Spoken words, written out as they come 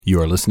You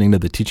are listening to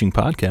the teaching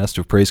podcast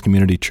of Praise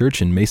Community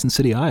Church in Mason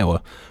City,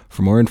 Iowa.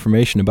 For more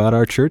information about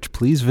our church,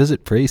 please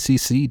visit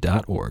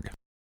praisecc.org.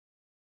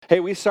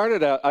 Hey, we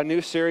started a new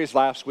series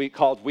last week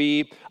called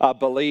We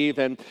Believe,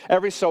 and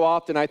every so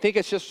often I think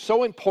it's just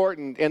so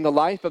important in the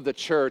life of the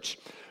church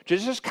to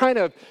just kind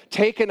of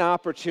take an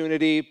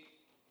opportunity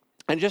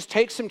and just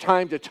take some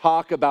time to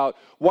talk about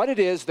what it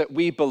is that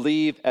we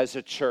believe as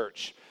a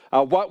church.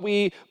 What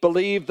we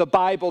believe the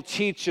Bible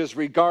teaches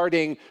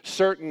regarding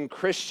certain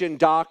Christian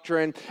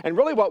doctrine, and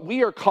really what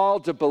we are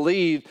called to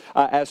believe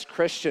as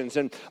Christians.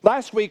 And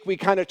last week we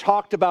kind of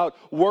talked about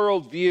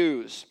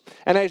worldviews.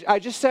 And I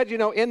just said,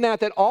 in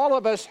that all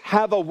of us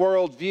have a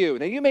worldview.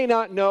 Now, you may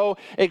not know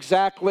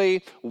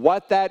exactly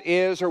what that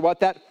is or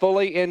what that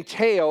fully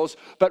entails,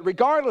 but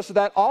regardless of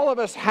that, all of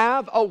us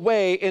have a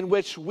way in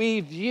which we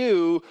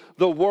view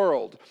the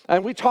world.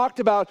 And we talked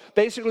about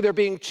basically there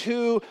being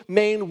two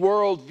main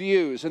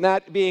worldviews, and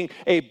that being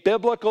a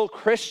biblical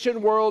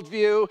Christian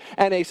worldview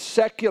and a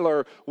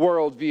secular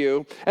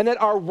worldview. And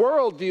that our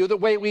worldview, the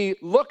way we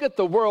look at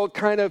the world,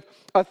 kind of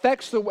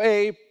affects the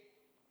way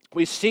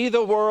we see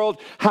the world,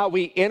 how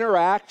we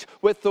interact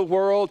with the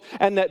world,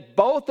 and that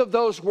both of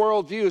those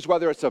worldviews,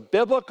 whether it's a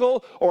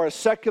biblical or a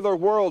secular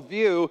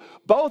worldview,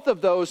 both of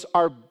those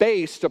are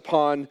based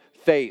upon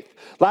faith.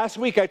 Last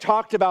week I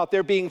talked about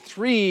there being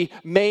three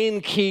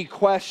main key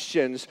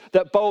questions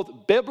that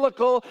both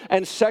biblical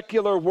and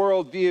secular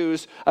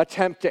worldviews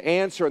attempt to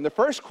answer. And the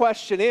first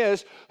question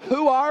is,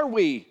 who are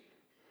we?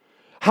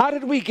 How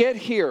did we get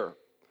here?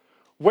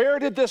 Where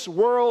did this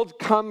world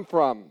come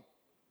from?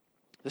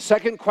 The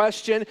second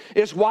question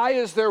is, why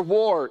is there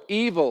war,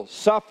 evil,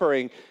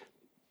 suffering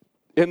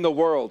in the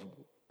world?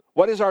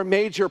 What is our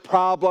major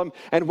problem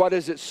and what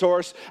is its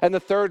source? And the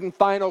third and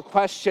final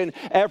question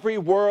every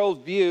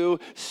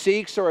worldview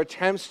seeks or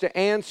attempts to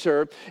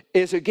answer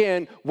is,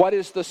 again, what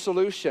is the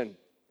solution?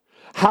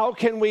 How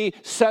can we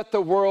set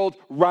the world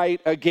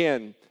right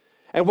again?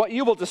 And what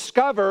you will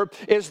discover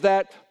is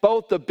that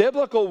both the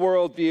biblical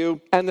worldview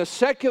and the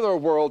secular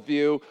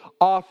worldview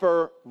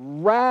offer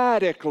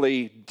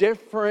radically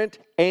different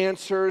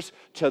answers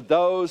to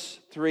those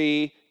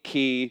three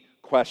key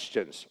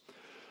questions.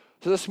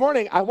 So this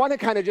morning, I want to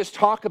kind of just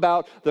talk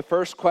about the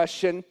first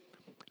question,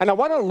 and I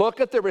want to look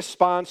at the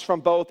response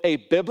from both a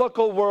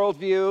biblical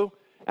worldview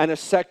and a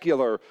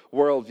secular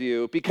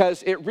worldview,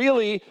 because it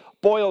really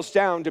boils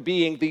down to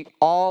being the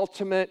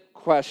ultimate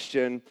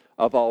question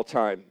of all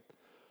time.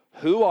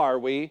 Who are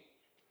we?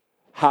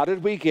 How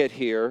did we get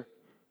here?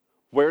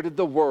 Where did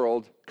the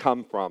world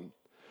come from?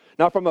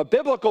 Now, from a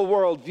biblical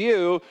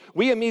worldview,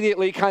 we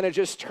immediately kind of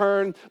just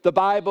turn the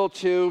Bible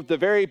to the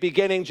very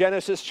beginning,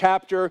 Genesis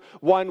chapter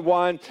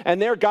 1:1,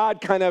 and there God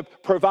kind of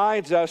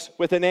provides us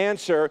with an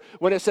answer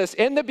when it says,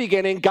 in the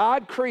beginning,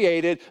 God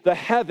created the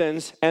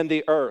heavens and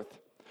the earth.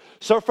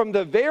 So from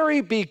the very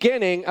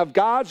beginning of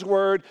God's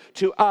word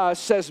to us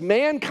says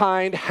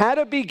mankind had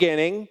a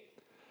beginning,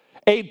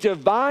 a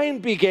divine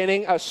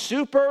beginning, a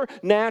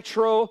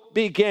supernatural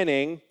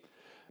beginning.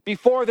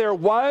 Before there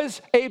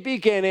was a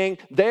beginning,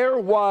 there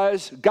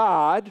was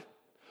God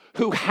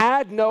who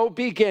had no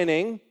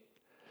beginning.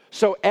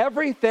 So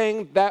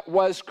everything that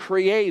was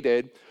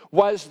created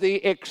was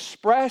the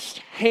expressed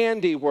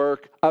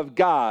handiwork of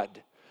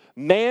God.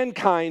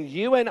 Mankind,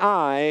 you and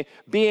I,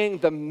 being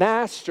the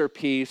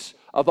masterpiece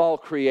of all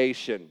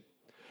creation.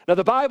 Now,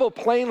 the Bible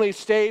plainly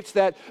states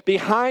that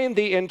behind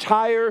the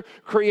entire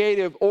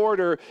creative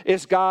order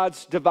is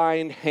God's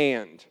divine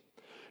hand.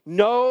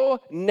 No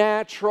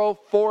natural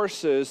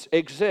forces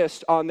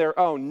exist on their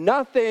own.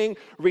 Nothing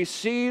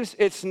receives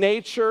its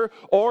nature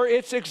or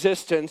its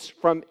existence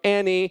from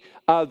any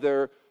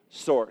other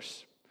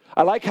source.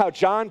 I like how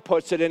John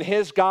puts it in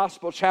his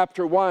Gospel,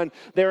 chapter 1,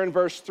 there in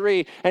verse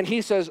 3, and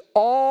he says,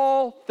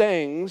 all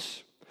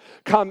things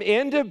come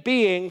into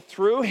being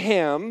through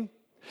him,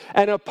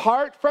 and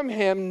apart from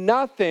him,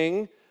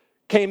 nothing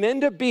came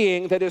into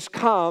being that has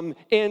come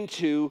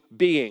into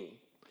being.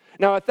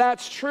 Now, if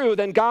that's true,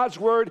 then God's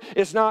word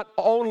is not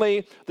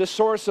only the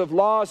source of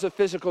laws of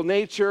physical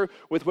nature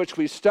with which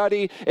we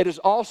study, it is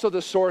also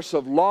the source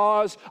of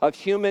laws of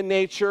human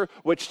nature,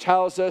 which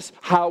tells us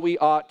how we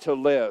ought to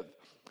live.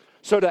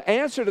 So to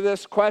answer to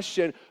this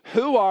question,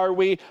 who are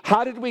we?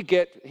 How did we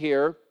get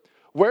here?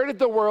 Where did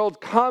the world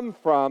come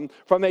from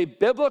a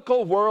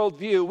biblical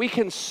worldview? We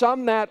can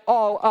sum that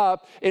all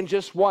up in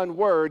just one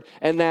word,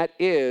 and that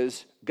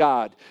is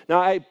God. Now,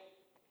 I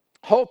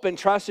hope and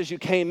trust as you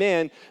came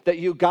in that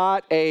you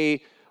got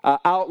a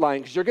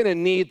outline, because you're going to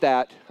need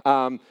that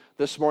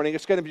this morning.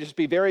 It's going to just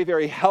be very,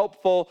 very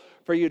helpful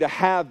for you to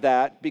have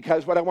that,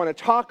 because what I want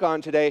to talk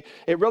on today,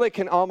 it really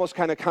can almost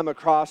kind of come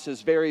across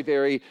as very,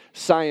 very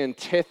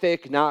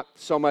scientific, not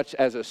so much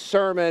as a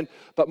sermon,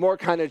 but more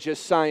kind of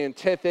just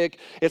scientific.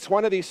 It's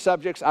one of these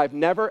subjects I've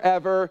never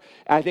ever,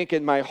 I think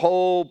in my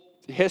whole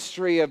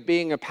history of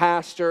being a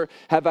pastor,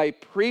 have I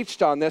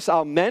preached on this.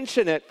 I'll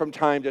mention it from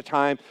time to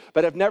time,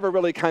 but I've never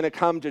really kind of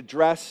come to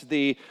address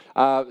the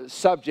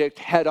subject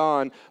head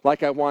on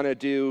like I want to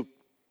do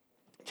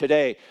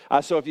today.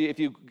 So if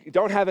you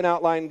don't have an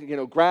outline,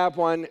 grab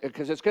one,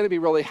 because it's going to be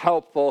really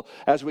helpful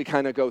as we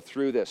kind of go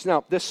through this.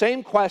 Now, the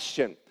same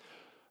question,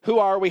 who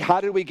are we?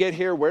 How did we get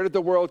here? Where did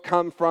the world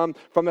come from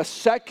a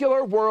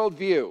secular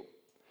worldview,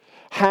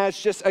 has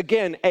just,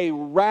 again, a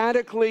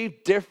radically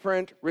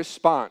different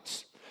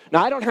response.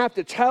 Now, I don't have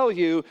to tell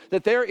you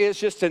that there is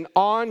just an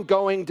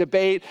ongoing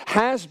debate,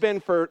 has been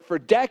for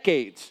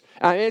decades.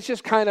 It's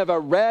just kind of a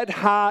red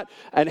hot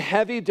and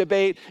heavy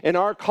debate in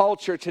our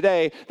culture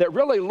today that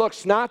really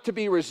looks not to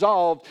be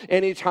resolved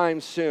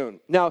anytime soon.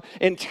 Now,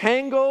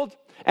 entangled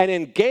and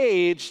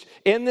engaged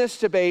in this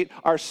debate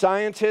are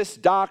scientists,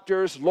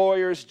 doctors,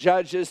 lawyers,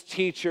 judges,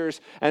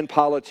 teachers, and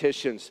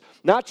politicians.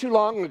 Not too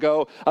long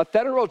ago, a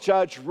federal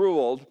judge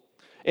ruled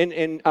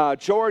in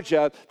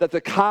Georgia that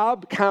the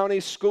Cobb County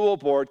School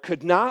Board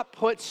could not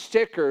put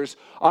stickers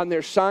on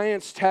their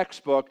science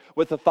textbook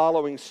with the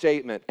following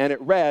statement, and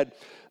it read,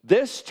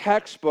 "This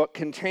textbook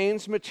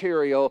contains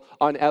material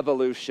on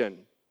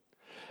evolution.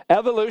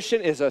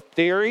 Evolution is a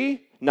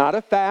theory, not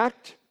a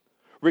fact,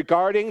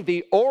 regarding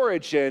the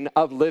origin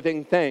of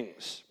living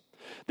things.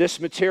 This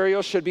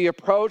material should be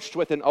approached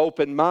with an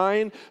open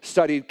mind,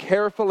 studied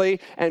carefully,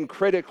 and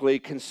critically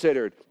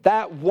considered."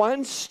 That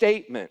one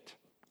statement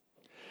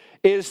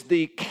is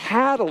the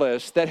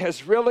catalyst that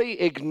has really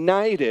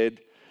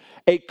ignited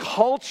a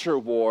culture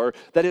war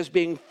that is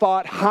being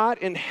fought hot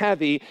and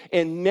heavy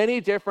in many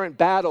different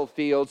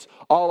battlefields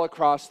all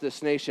across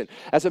this nation.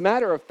 As a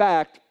matter of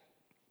fact,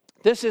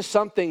 this is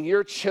something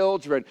your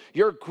children,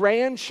 your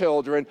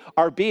grandchildren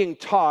are being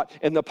taught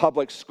in the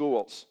public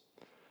schools.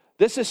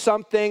 This is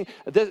something,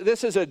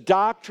 this is a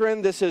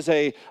doctrine, this is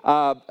a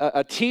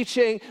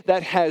teaching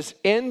that has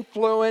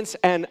influenced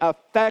and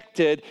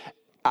affected,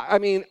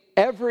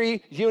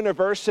 every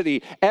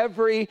university,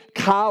 every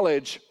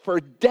college for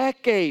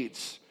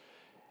decades.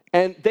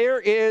 And there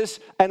is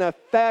an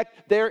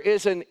effect, there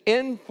is an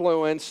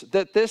influence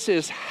that this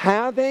is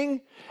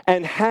having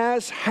and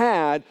has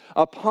had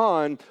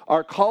upon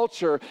our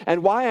culture,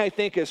 and why I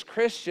think as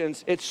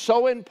Christians it's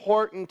so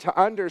important to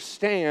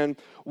understand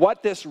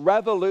what this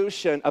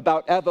revolution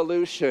about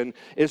evolution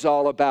is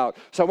all about.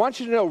 So I want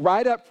you to know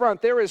right up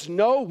front, there is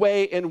no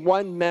way in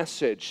one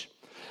message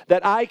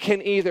that I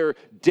can either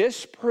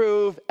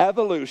disprove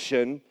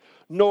evolution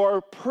nor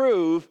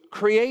prove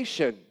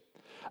creation.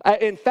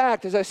 In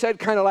fact, as I said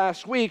kind of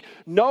last week,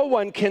 no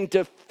one can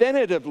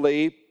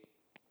definitively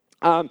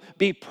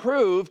be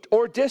proved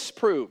or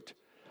disproved.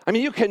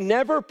 You can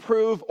never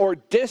prove or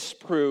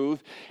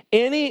disprove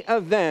any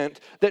event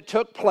that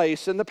took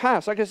place in the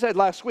past. Like I said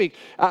last week,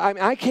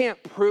 I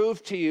can't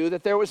prove to you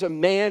that there was a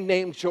man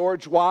named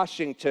George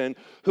Washington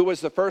who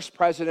was the first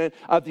president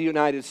of the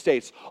United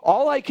States.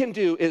 All I can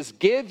do is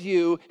give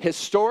you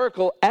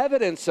historical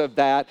evidence of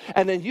that,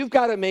 and then you've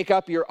got to make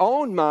up your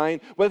own mind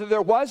whether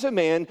there was a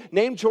man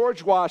named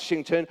George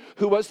Washington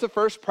who was the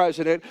first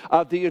president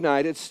of the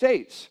United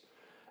States.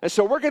 And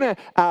so we're going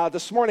to,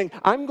 this morning,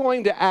 I'm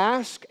going to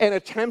ask and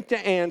attempt to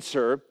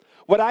answer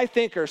what I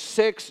think are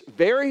 6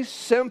 very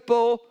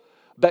simple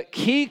but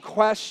key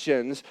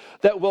questions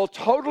that will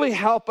totally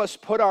help us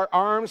put our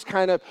arms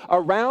kind of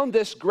around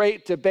this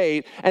great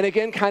debate and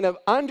again kind of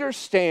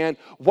understand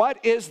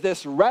what is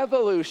this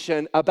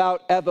revolution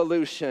about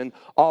evolution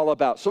all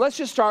about. So let's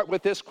just start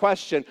with this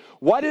question.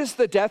 What is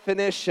the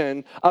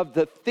definition of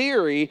the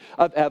theory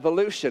of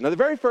evolution? Now, the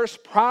very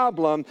first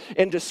problem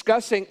in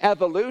discussing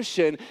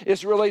evolution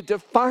is really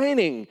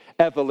defining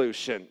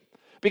evolution.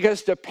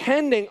 Because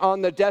depending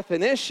on the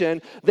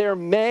definition, there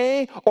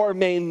may or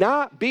may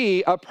not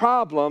be a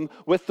problem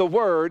with the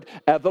word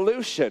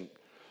evolution.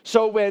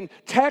 So when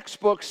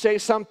textbooks say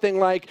something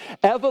like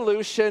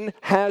evolution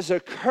has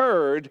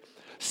occurred,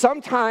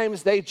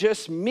 sometimes they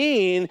just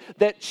mean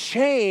that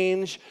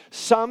change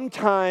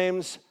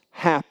sometimes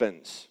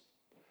happens.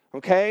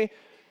 Okay?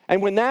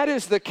 And when that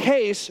is the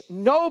case,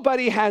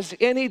 nobody has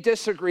any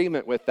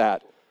disagreement with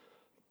that.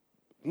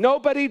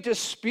 Nobody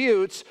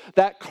disputes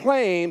that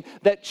claim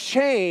that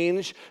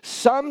change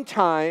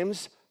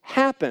sometimes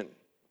happen.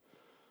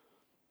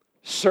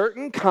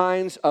 Certain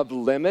kinds of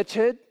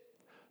limited,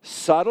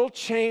 subtle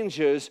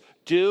changes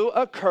do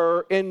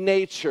occur in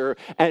nature,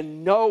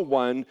 and no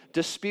one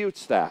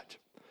disputes that.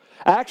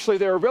 Actually,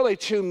 there are really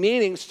 2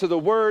 meanings to the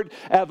word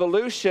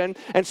evolution,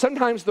 and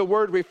sometimes the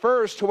word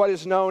refers to what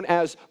is known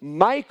as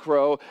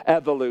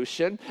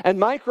microevolution. And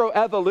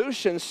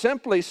microevolution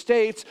simply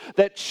states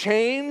that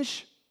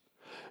change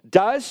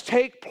does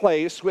take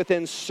place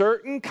within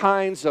certain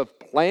kinds of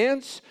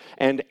plants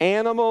and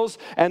animals,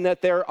 and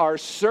that there are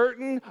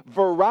certain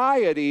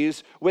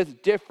varieties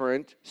with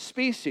different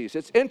species.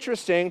 It's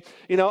interesting,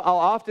 I'll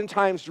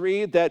oftentimes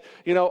read that,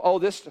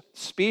 this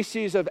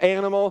species of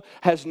animal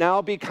has now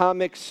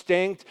become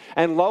extinct,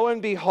 and lo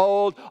and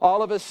behold,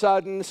 all of a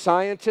sudden,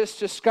 scientists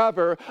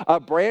discover a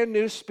brand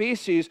new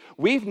species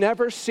we've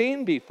never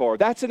seen before.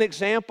 That's an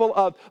example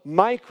of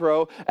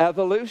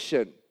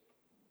microevolution.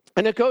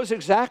 And it goes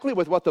exactly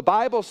with what the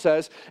Bible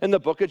says in the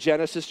book of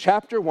Genesis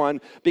chapter 1,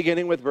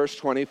 beginning with verse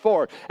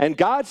 24. And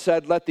God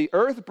said, let the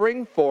earth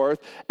bring forth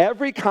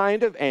every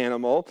kind of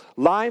animal,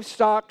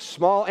 livestock,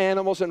 small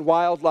animals, and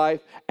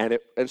wildlife. And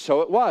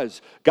so it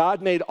was.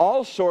 God made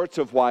all sorts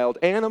of wild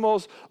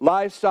animals,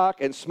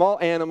 livestock, and small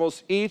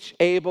animals, each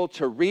able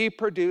to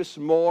reproduce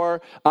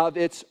more of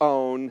its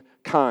own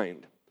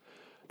kind.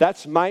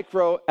 That's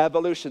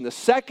microevolution. The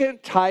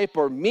second type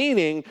or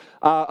meaning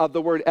of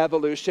the word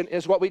evolution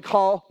is what we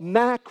call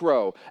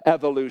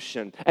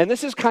macroevolution. And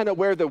this is kind of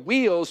where the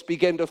wheels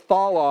begin to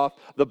fall off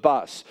the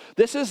bus.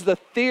 This is the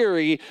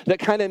theory that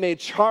kind of made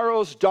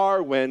Charles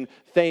Darwin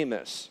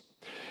famous.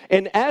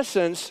 In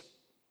essence,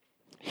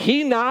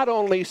 he not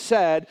only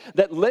said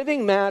that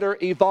living matter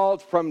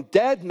evolved from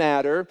dead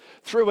matter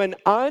through an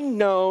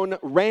unknown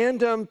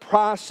random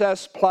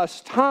process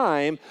plus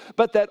time,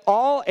 but that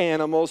all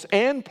animals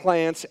and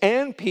plants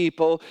and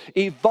people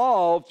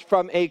evolved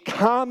from a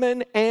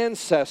common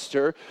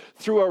ancestor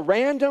through a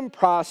random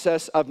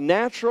process of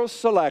natural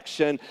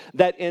selection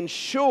that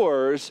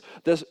ensures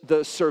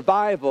the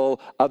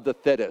survival of the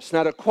fittest.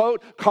 Now, to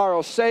quote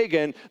Carl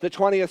Sagan, the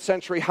 20th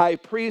century high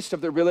priest of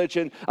the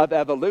religion of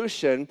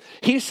evolution,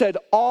 he said,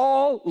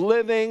 all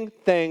living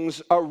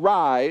things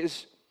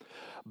arise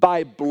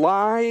by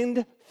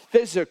blind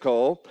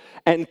physical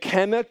and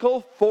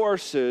chemical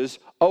forces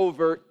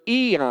over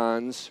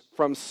eons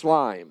from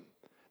slime.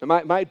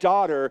 Now, my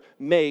daughter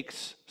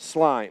makes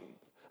slime.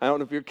 I don't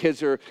know if your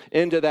kids are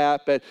into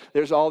that, but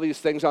there's all these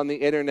things on the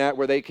internet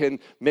where they can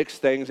mix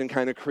things and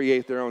kind of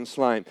create their own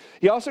slime.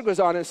 He also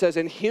goes on and says,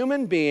 and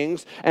human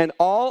beings and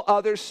all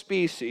other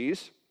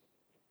species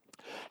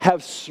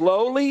have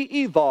slowly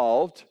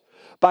evolved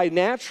by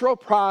natural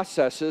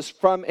processes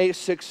from a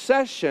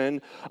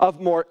succession of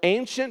more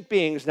ancient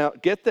beings, now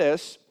get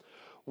this,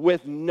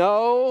 with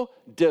no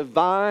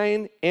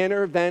divine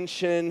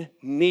intervention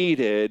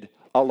needed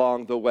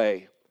along the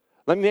way.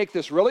 Let me make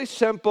this really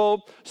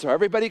simple so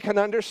everybody can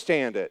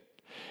understand it.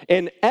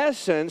 In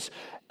essence,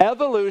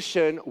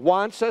 evolution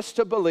wants us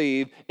to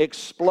believe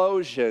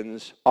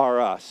explosions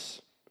are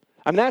us.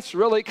 And that's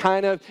really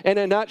kind of, in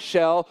a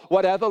nutshell,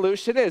 what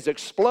evolution is.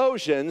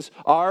 Explosions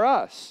are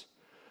us.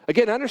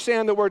 Again,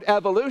 understand the word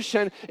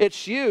evolution,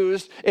 it's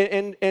used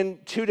in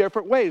two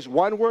different ways.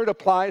 One word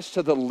applies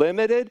to the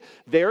limited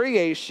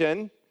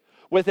variation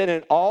within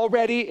an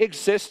already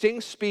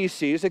existing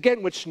species,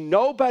 again, which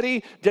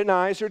nobody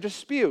denies or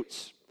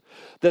disputes.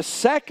 The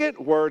second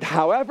word,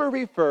 however,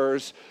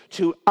 refers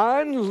to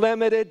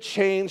unlimited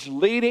change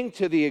leading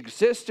to the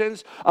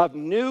existence of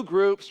new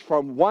groups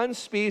from one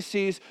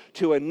species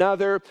to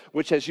another,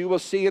 which, as you will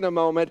see in a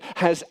moment,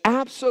 has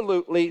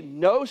absolutely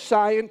no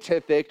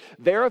scientific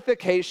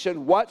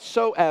verification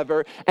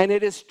whatsoever, and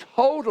it is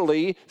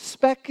totally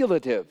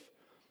speculative.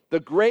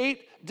 The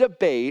great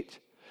debate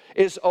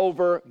is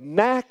over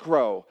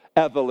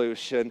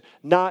macroevolution,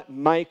 not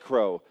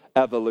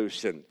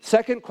microevolution.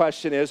 Second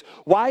question is,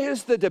 why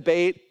is the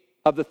debate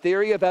of the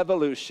theory of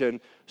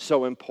evolution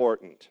so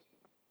important?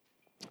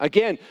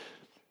 Again,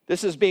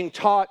 this is being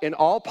taught in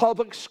all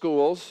public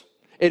schools.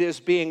 It is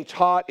being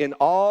taught in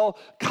all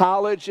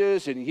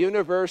colleges and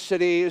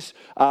universities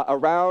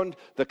around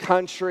the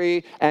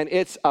country, and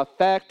its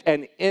effect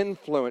and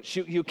influence,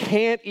 you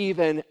can't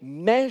even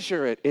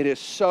measure it. It is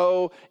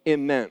so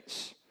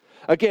immense.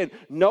 Again,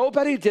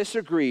 nobody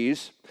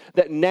disagrees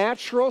that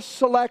natural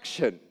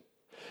selection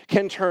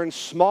can turn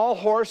small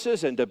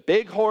horses into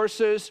big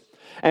horses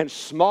and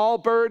small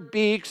bird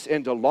beaks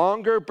into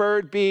longer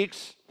bird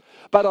beaks.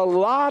 But a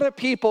lot of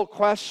people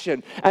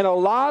question and a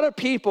lot of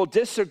people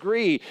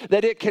disagree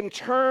that it can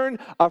turn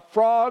a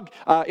frog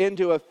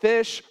into a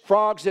fish,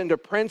 frogs into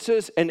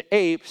princes, and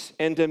apes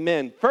into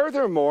men.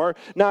 Furthermore,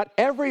 not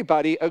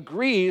everybody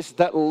agrees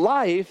that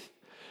life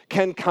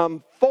can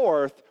come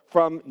forth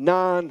from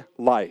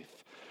non-life.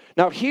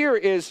 Now, here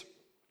is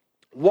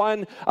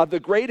one of the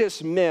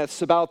greatest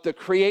myths about the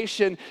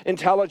creation,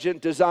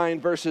 intelligent design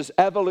versus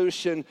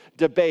evolution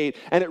debate,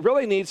 and it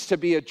really needs to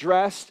be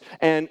addressed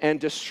and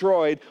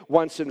destroyed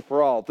once and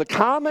for all. The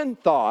common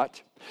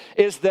thought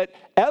is that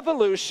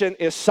evolution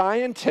is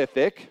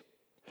scientific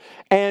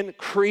and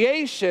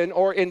creation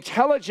or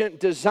intelligent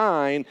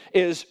design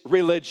is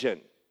religion.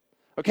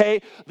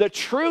 Okay? The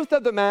truth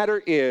of the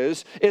matter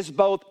is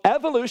both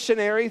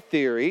evolutionary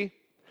theory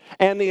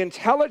and the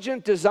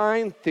intelligent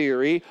design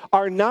theory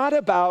are not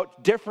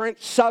about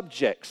different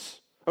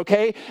subjects,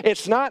 okay?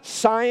 It's not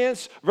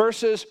science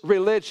versus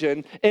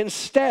religion.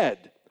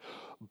 Instead,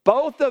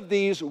 both of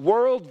these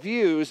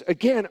worldviews,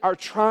 again, are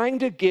trying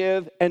to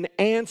give an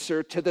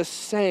answer to the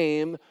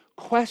same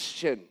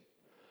question.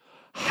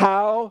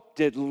 How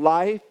did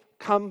life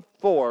come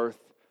forth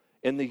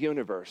in the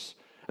universe?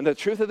 And the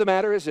truth of the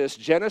matter is this,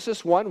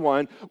 Genesis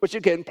 1:1, which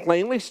again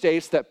plainly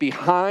states that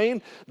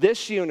behind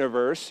this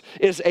universe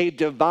is a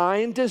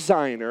divine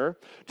designer,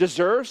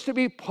 deserves to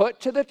be put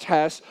to the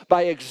test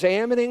by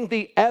examining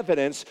the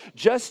evidence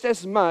just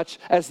as much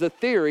as the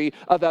theory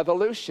of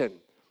evolution.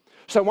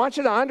 So I want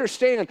you to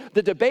understand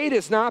the debate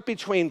is not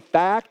between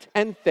fact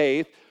and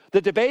faith.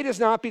 The debate is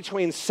not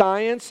between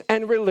science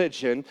and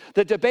religion.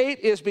 The debate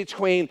is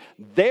between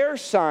their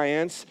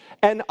science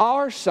and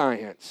our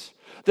science.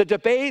 The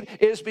debate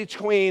is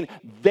between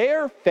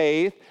their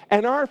faith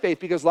and our faith.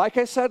 Because like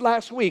I said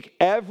last week,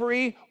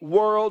 every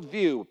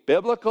worldview,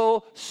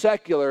 biblical,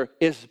 secular,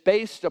 is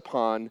based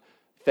upon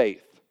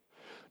faith.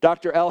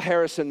 Dr. L.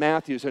 Harrison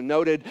Matthews, a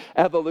noted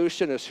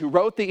evolutionist who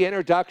wrote the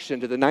introduction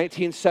to the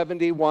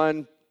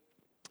 1971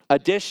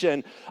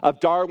 edition of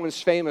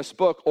Darwin's famous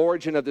book,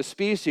 Origin of the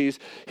Species,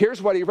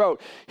 here's what he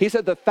wrote. He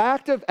said, "The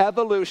fact of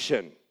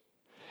evolution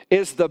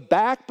is the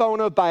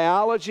backbone of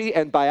biology,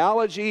 and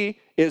biology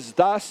is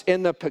thus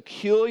in the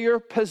peculiar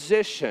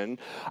position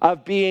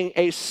of being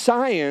a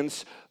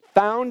science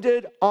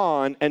founded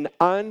on an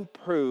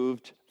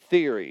unproved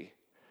theory.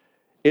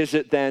 Is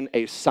it then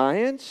a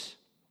science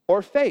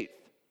or faith?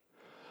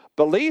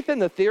 Belief in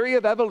the theory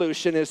of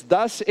evolution is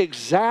thus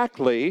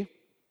exactly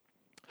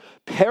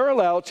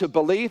parallel to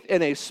belief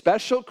in a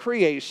special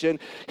creation."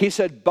 He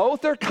said,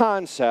 "Both are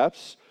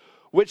concepts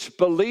which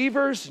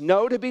believers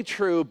know to be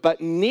true,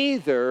 but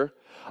neither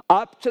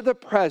up to the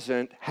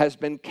present has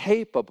been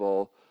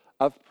capable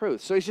of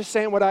proof." So he's just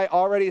saying what I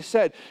already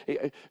said.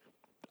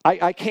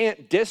 I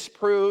can't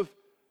disprove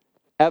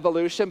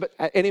evolution but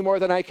any more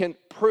than I can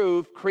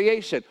prove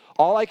creation.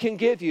 All I can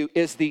give you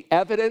is the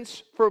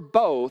evidence for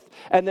both,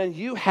 and then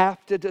you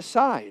have to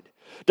decide.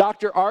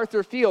 Dr.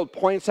 Arthur Field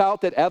points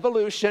out that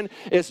evolution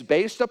is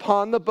based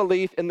upon the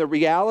belief in the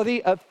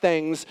reality of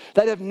things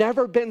that have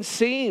never been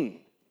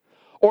seen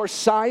or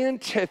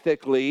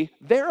scientifically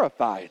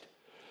verified.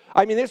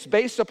 I mean, it's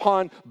based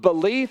upon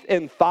belief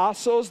in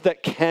fossils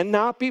that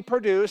cannot be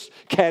produced,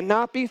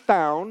 cannot be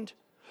found,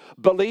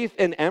 belief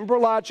in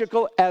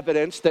embryological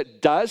evidence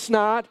that does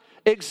not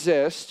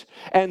exist,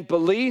 and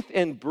belief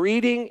in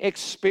breeding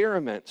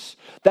experiments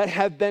that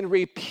have been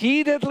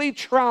repeatedly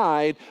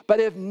tried but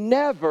have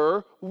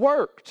never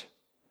worked.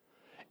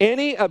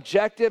 Any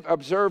objective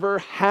observer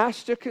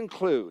has to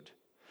conclude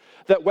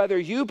that whether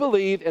you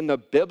believe in the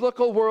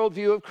biblical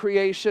worldview of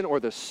creation or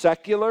the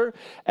secular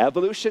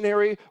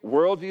evolutionary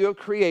worldview of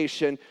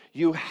creation,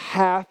 you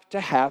have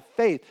to have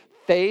faith.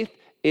 Faith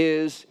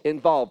is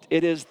involved.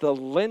 It is the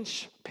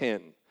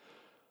linchpin.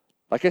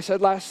 Like I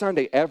said last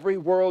Sunday, every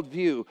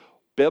worldview,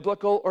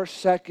 biblical or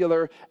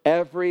secular,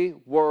 every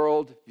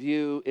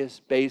worldview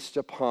is based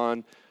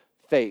upon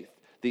faith.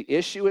 The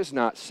issue is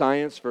not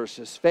science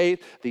versus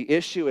faith. The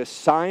issue is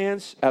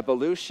science,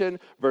 evolution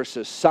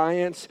versus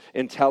science,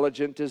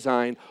 intelligent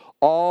design,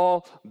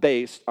 all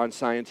based on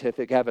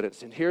scientific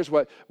evidence. And here's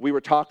what we were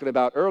talking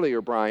about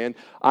earlier, Brian.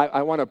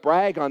 I want to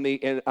brag on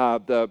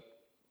the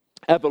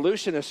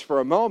evolutionists for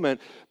a moment,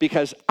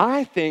 because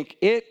I think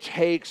it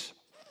takes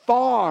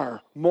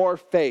far more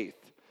faith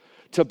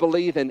to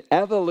believe in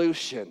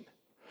evolution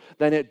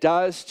than it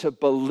does to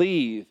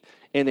believe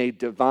in a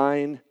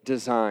divine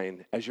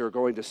design, as you're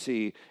going to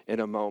see in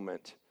a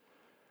moment.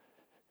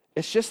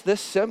 It's just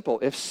this simple.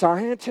 If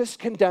scientists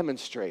can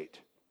demonstrate,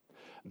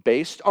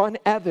 based on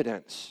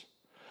evidence,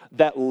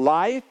 that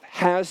life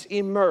has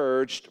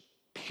emerged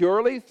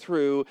purely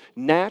through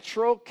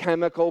natural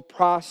chemical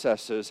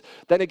processes,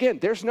 then again,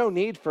 there's no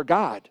need for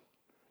God.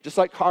 Just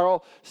like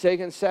Carl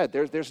Sagan said,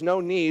 there's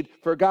no need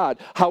for God.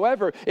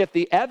 However, if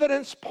the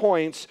evidence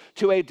points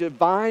to a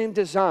divine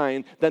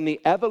design, then the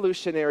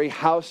evolutionary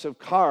house of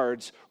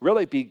cards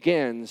really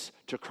begins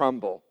to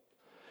crumble.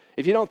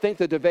 If you don't think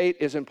the debate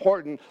is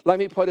important, let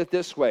me put it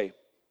this way.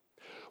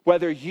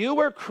 Whether you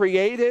were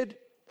created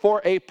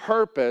for a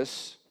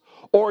purpose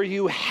or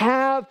you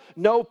have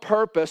no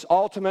purpose,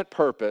 ultimate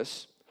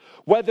purpose,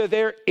 whether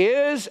there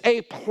is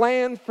a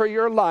plan for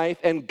your life,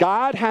 and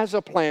God has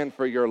a plan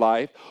for your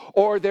life,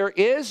 or there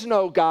is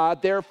no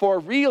God, therefore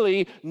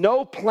really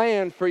no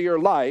plan for your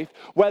life,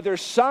 whether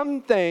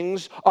some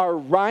things are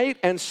right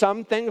and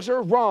some things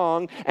are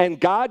wrong, and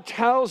God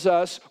tells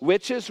us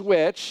which is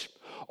which,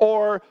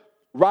 or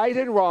right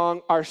and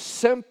wrong are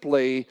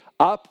simply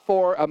up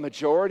for a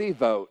majority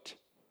vote,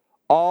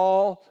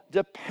 all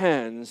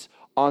depends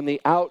on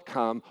the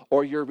outcome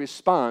or your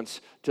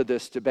response to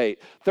this debate.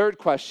 Third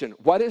question,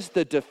 what is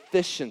the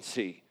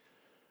deficiency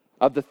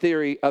of the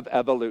theory of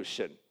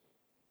evolution?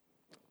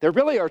 There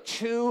really are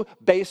two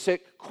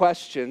basic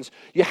questions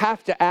you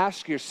have to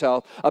ask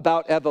yourself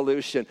about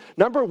evolution.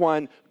 Number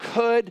one,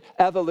 could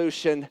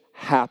evolution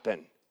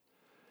happen?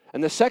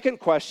 And the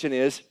second question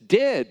is,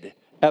 did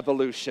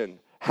evolution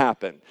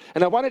happen?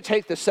 And I want to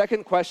take the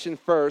second question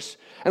first,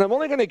 and I'm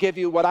only going to give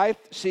you what I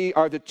see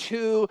are the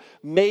two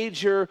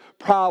major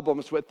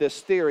problems with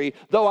this theory,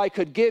 though I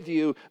could give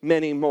you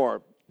many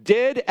more.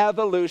 Did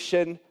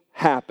evolution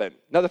happen?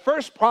 Now, the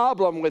first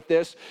problem with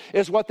this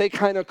is what they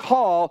kind of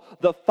call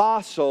the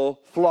fossil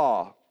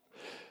flaw.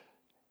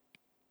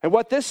 And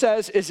what this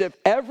says is if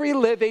every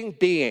living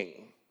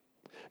being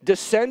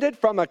descended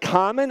from a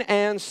common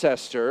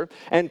ancestor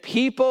and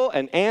people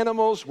and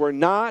animals were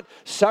not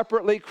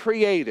separately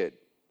created,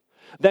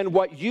 then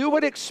what you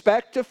would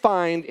expect to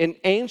find in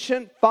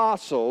ancient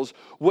fossils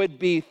would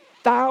be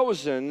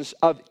thousands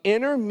of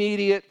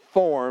intermediate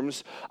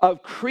forms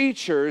of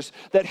creatures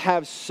that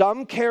have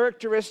some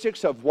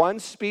characteristics of one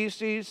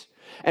species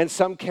and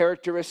some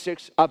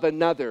characteristics of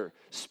another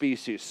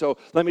species. So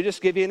let me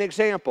just give you an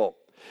example.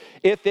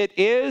 If it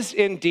is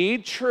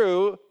indeed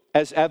true,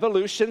 as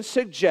evolution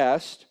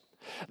suggests,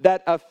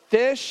 that a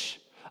fish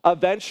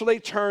eventually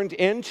turned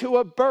into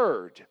a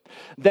bird,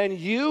 then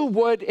you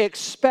would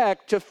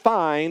expect to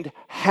find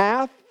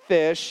half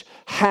fish,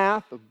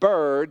 half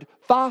bird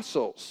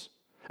fossils.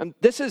 And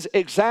this is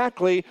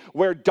exactly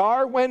where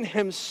Darwin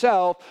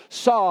himself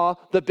saw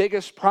the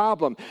biggest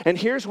problem. And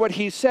here's what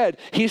he said.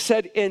 He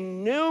said,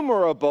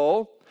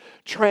 innumerable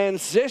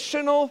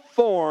transitional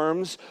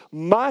forms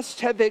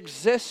must have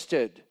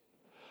existed.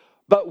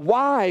 But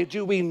why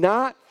do we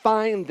not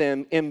find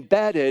them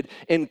embedded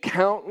in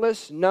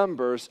countless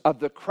numbers of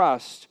the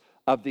crust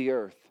of the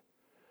earth?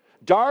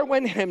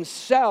 Darwin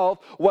himself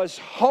was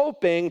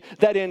hoping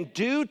that in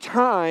due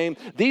time,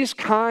 these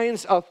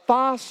kinds of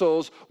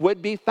fossils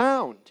would be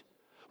found.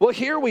 Well,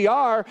 here we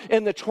are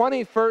in the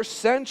 21st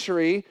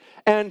century,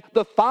 and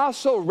the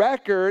fossil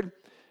record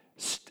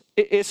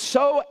is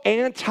so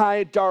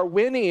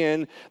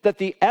anti-Darwinian that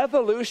the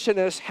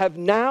evolutionists have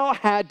now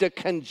had to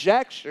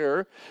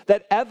conjecture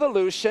that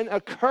evolution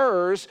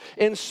occurs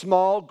in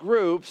small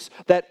groups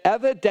that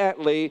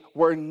evidently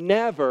were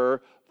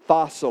never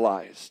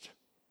fossilized.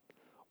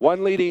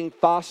 One leading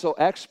fossil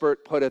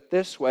expert put it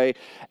this way: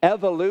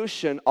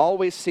 evolution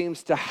always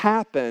seems to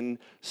happen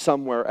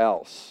somewhere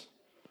else.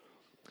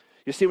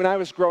 You see, when I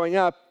was growing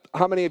up,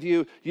 how many of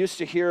you used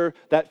to hear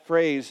that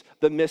phrase,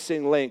 the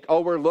missing link?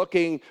 Oh, we're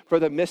looking for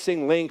the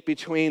missing link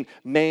between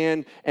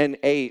man and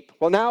ape.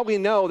 Well, now we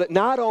know that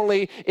not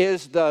only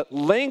is the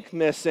link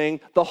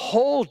missing, the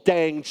whole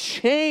dang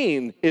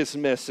chain is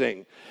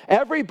missing.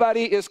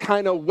 Everybody is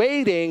kind of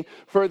waiting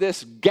for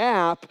this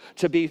gap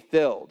to be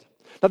filled.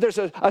 Now, there's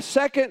a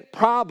second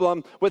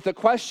problem with the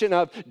question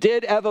of,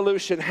 did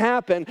evolution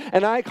happen?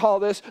 And I call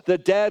this the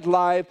dead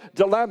live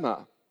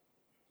dilemma.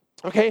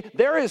 Okay,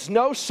 there is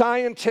no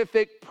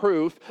scientific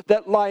proof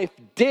that life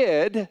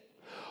did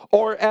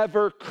or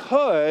ever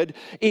could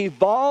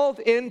evolve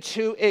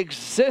into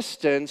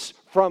existence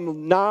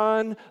from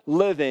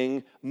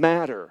non-living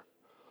matter.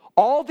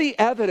 All the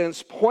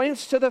evidence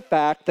points to the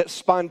fact that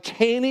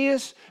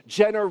spontaneous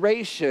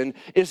generation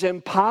is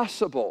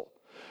impossible.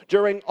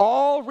 During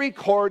all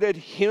recorded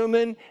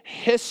human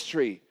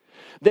history,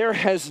 there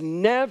has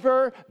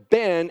never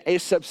been a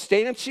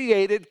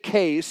substantiated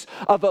case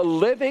of a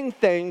living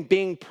thing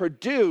being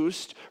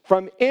produced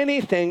from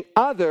anything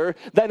other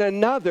than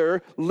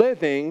another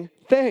living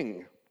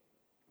thing.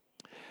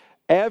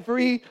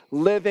 Every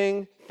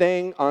living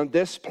thing on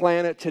this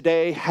planet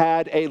today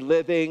had a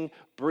living,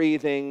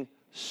 breathing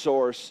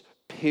source,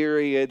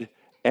 period,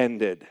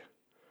 ended.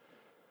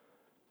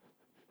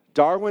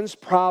 Darwin's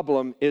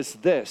problem is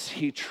this: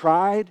 he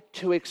tried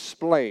to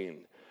explain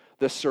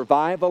the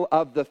survival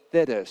of the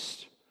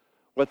fittest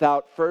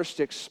without first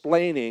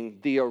explaining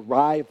the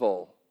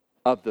arrival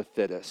of the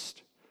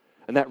fittest.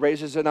 And that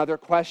raises another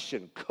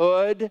question: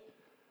 could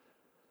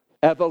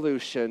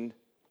evolution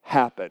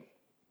happen?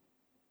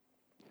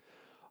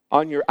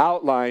 On your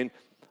outline,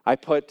 I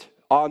put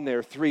on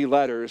there 3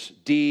 letters,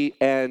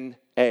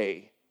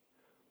 DNA.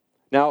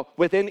 Now,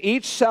 within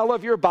each cell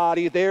of your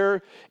body,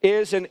 there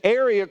is an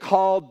area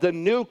called the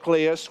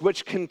nucleus,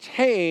 which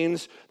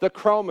contains the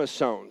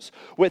chromosomes.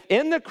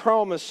 Within the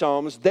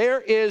chromosomes,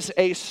 there is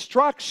a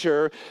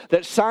structure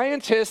that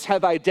scientists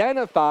have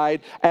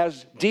identified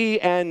as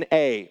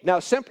DNA. Now,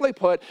 simply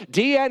put,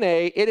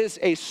 DNA, it is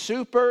a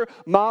super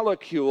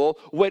molecule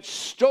which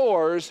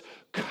stores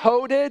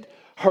coded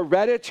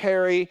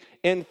hereditary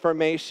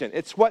information.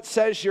 It's what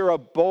says you're a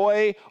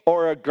boy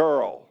or a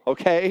girl,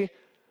 okay?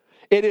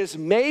 It is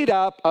made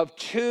up of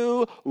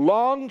 2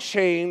 long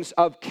chains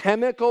of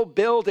chemical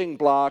building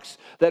blocks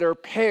that are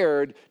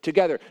paired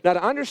together. Now,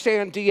 to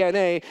understand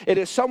DNA, it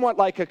is somewhat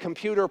like a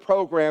computer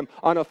program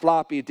on a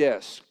floppy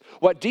disk.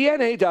 What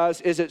DNA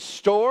does is it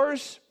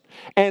stores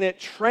and it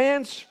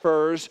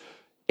transfers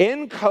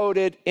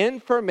encoded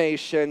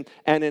information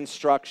and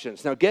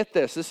instructions. Now, get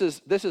this. This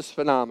is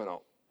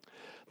phenomenal.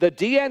 The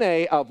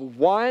DNA of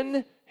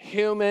one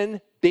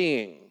human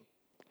being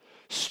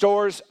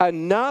stores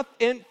enough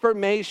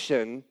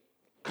information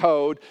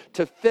code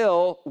to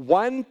fill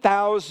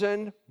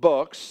 1,000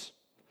 books,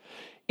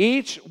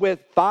 each with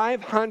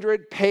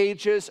 500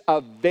 pages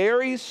of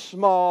very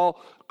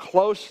small,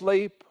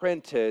 closely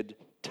printed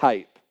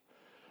type.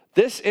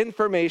 This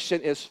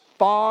information is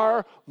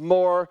far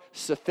more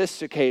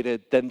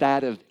sophisticated than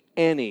that of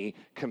any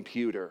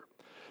computer.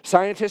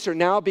 Scientists are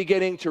now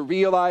beginning to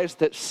realize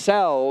that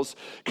cells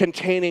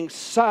containing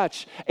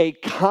such a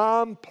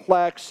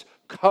complex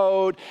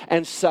code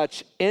and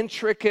such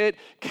intricate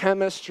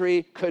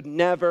chemistry could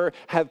never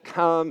have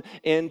come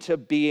into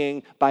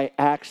being by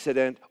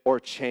accident or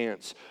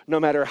chance. No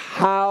matter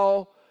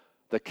how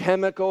the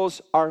chemicals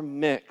are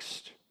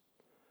mixed,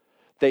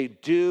 they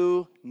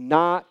do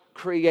not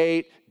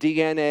create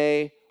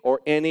DNA or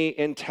any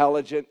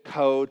intelligent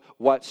code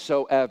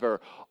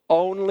whatsoever.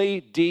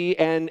 Only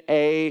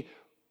DNA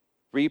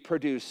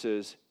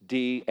reproduces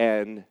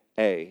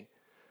DNA.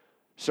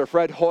 Sir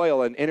Fred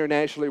Hoyle, an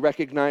internationally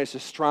recognized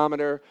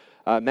astronomer,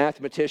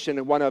 mathematician,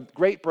 and one of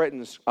Great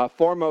Britain's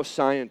foremost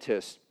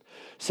scientists,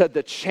 said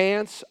the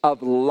chance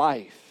of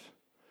life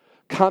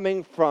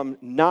coming from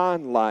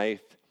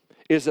non-life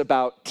is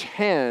about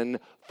 10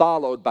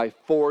 followed by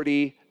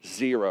 40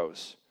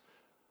 zeros.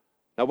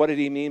 Now, what did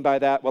he mean by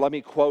that? Well, let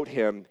me quote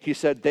him. He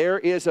said, there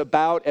is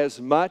about as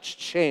much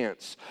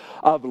chance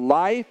of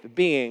life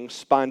being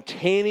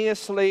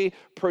spontaneously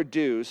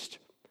produced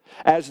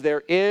as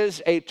there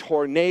is a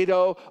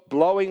tornado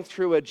blowing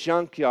through a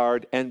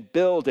junkyard and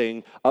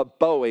building a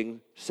Boeing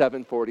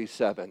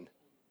 747.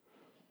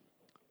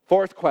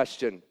 Fourth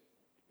question,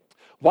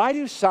 why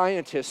do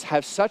scientists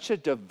have such a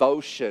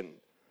devotion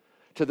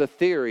to the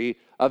theory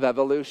of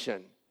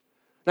evolution?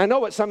 And I know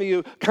what some of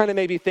you kind of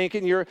may be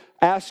thinking. You're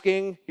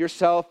asking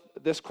yourself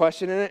this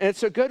question, and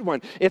it's a good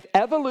one. If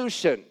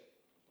evolution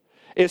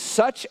is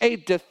such a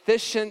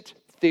deficient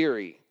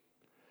theory,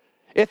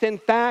 if in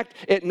fact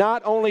it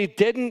not only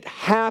didn't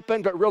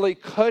happen but really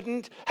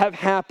couldn't have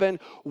happened,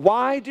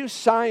 why do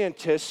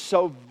scientists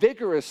so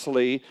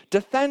vigorously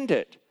defend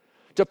it?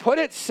 To put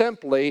it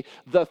simply,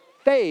 the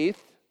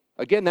faith,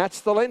 again,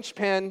 that's the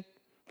linchpin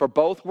for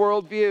both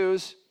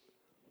worldviews,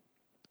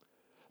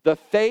 the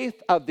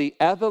faith of the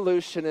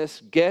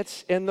evolutionists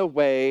gets in the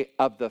way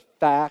of the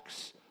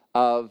facts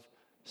of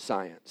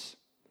science.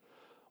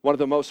 One of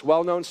the most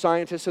well-known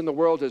scientists in the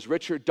world is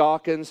Richard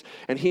Dawkins,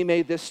 and he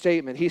made this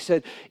statement. He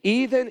said,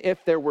 even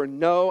if there were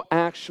no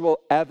actual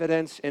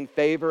evidence in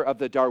favor of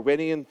the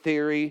Darwinian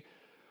theory,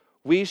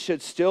 we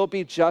should still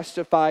be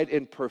justified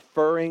in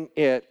preferring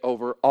it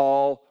over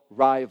all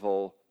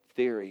rival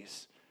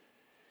theories.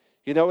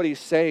 You know what he's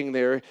saying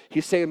there?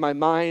 He's saying my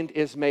mind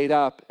is made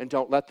up and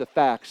don't let the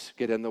facts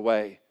get in the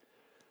way.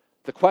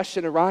 The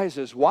question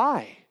arises,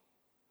 why?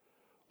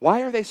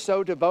 Why are they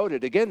so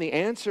devoted? Again, the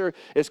answer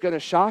is going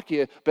to shock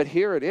you, but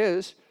here it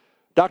is.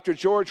 Dr.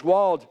 George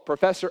Wald,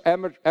 professor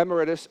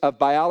emeritus of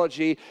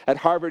biology at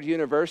Harvard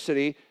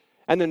University,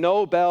 and the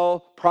Nobel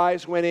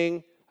Prize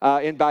winning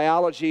in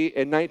biology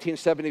in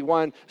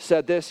 1971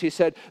 said this. He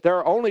said, there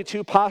are only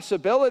two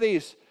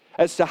possibilities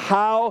as to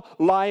how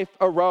life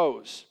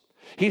arose.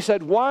 He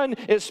said one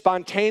is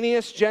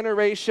spontaneous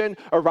generation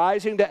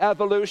arising to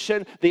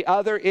evolution. The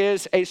other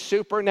is a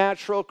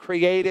supernatural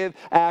creative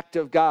act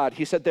of God.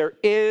 He said there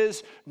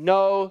is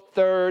no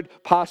third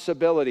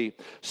possibility.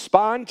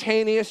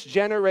 Spontaneous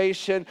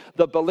generation,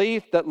 the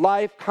belief that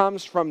life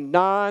comes from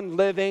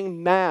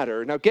non-living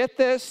matter. Now get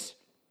this,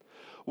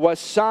 was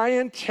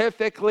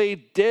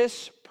scientifically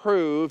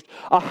disproved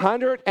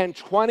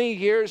 120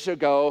 years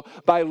ago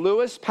by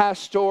Louis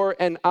Pasteur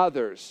and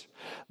others.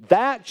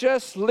 That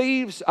just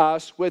leaves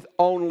us with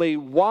only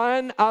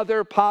one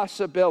other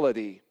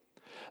possibility,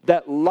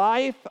 that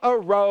life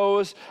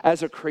arose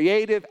as a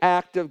creative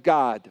act of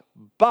God.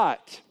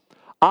 But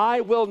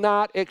I will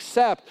not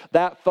accept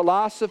that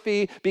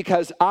philosophy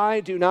because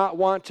I do not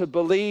want to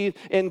believe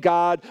in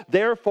God.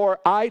 Therefore,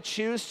 I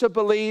choose to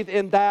believe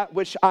in that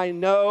which I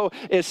know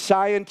is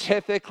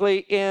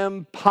scientifically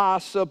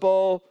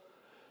impossible.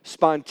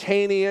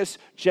 Spontaneous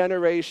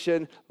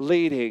generation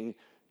leading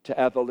to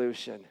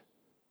evolution.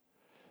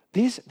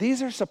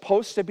 These are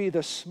supposed to be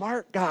the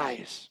smart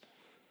guys.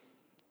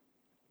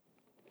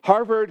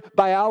 Harvard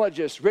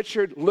biologist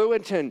Richard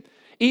Lewontin,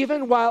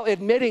 even while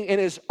admitting in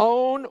his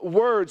own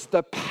words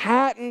the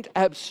patent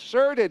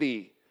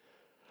absurdity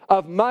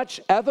of much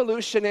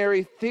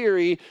evolutionary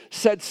theory,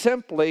 said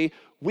simply,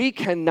 we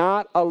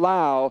cannot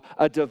allow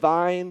a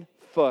divine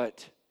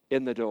foot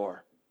in the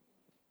door.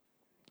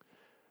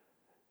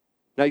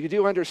 Now you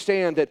do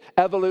understand that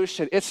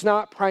evolution, it's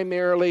not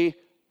primarily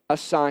a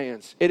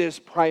science. It is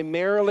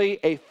primarily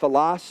a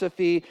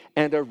philosophy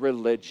and a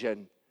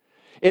religion.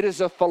 It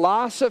is a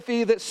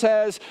philosophy that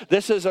says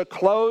this is a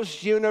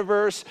closed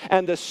universe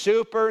and the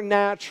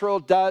supernatural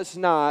does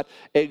not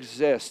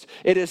exist.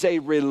 It is a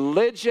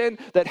religion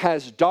that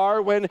has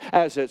Darwin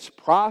as its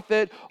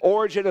prophet,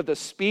 origin of the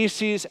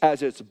species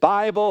as its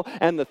Bible,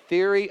 and the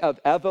theory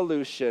of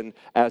evolution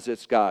as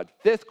its God.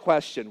 Fifth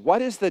question,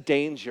 what is the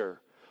danger?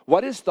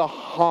 What is the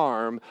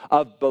harm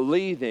of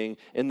believing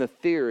in the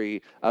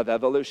theory of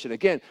evolution?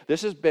 Again,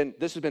 this has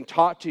been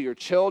taught to your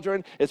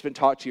children. It's been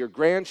taught to your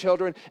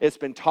grandchildren. It's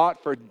been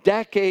taught for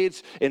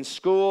decades in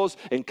schools,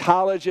 in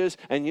colleges,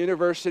 and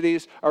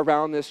universities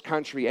around this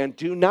country. And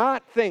do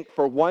not think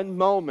for one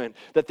moment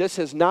that this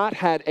has not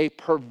had a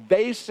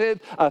pervasive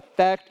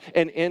effect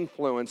and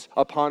influence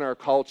upon our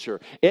culture.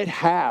 It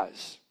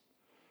has.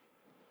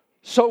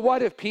 So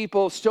what if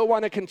people still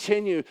want to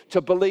continue to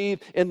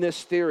believe in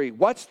this theory?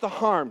 What's the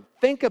harm?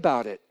 Think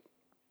about it.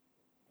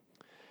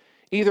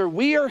 Either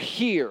we are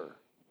here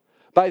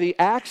by the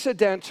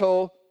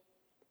accidental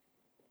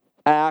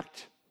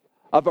act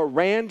of a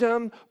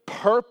random,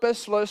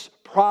 purposeless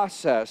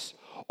process,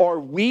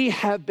 or we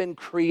have been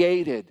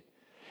created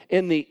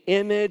in the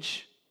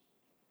image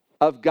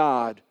of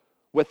God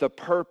with a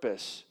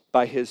purpose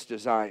by His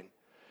design.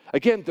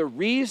 Again, the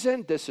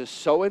reason this is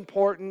so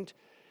important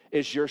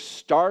is your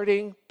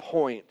starting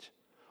point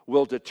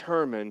will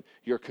determine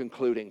your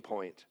concluding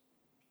point.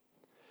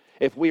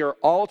 If we are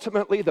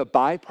ultimately the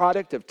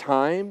byproduct of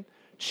time,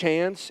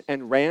 chance,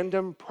 and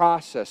random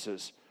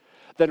processes,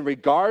 then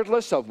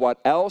regardless of what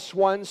else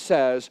one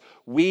says,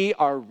 we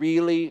are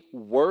really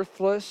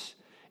worthless,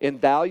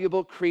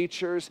 invaluable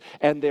creatures,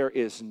 and there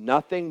is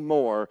nothing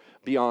more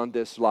beyond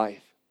this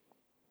life.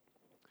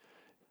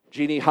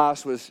 Jeannie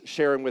Haas was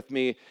sharing with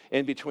me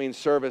in between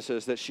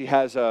services that she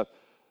has a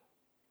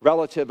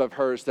relative of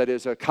hers that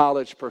is a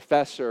college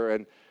professor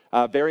and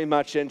very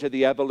much into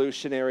the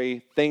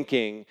evolutionary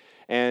thinking.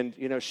 And,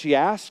 she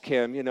asked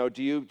him,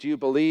 do you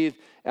believe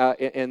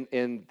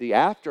in the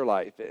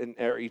afterlife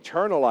or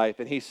eternal life?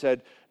 And he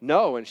said,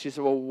 no. And she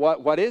said, well,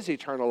 what is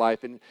eternal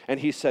life? And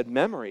he said,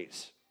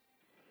 memories.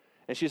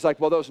 And she's like,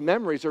 well, those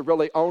memories are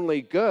really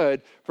only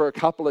good for a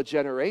couple of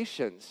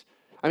generations.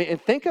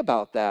 And think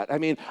about that.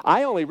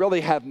 I only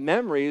really have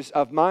memories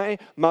of my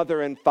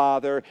mother and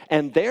father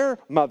and their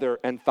mother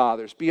and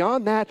fathers.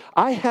 Beyond that,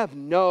 I have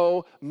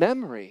no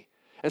memory.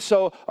 And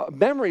so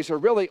memories are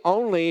really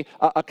only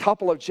a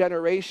couple of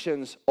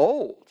generations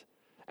old,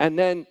 and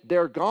then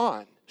they're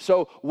gone.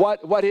 So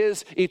what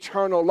is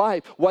eternal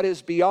life? What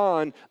is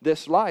beyond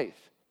this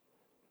life?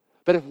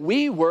 But if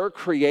we were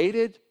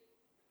created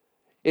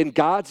in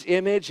God's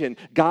image and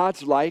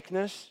God's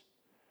likeness,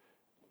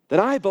 then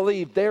I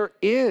believe there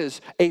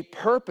is a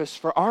purpose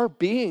for our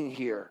being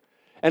here.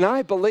 And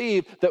I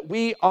believe that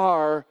we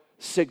are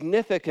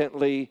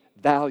significantly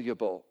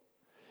valuable.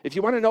 If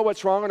you want to know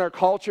what's wrong in our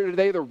culture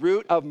today, the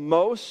root of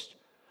most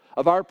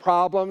of our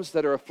problems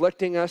that are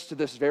afflicting us to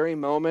this very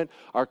moment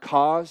are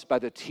caused by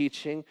the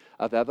teaching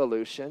of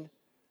evolution.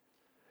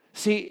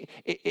 See,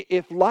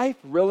 if life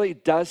really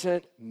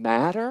doesn't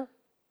matter,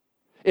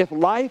 if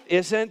life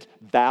isn't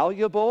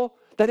valuable,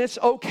 then it's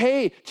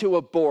okay to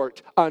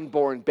abort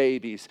unborn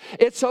babies.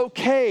 It's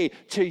okay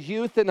to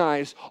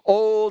euthanize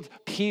old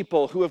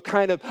people who have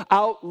kind of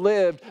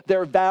outlived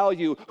their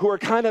value, who are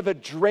kind of a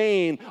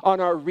drain on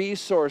our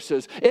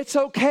resources. It's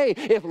okay.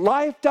 If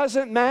life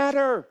doesn't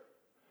matter,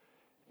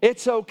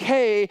 it's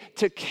okay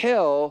to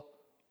kill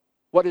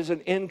what is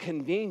an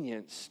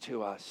inconvenience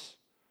to us.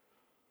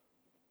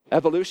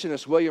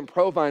 Evolutionist William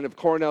Provine of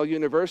Cornell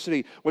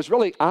University was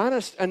really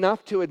honest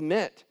enough to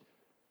admit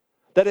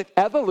that if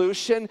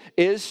evolution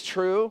is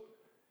true,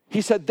 he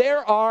said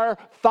there are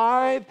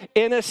 5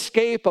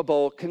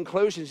 inescapable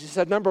conclusions. He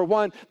said, number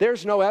 1,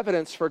 there's no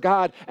evidence for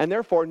God and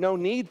therefore no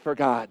need for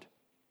God.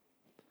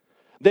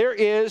 There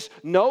is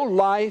no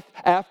life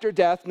after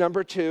death,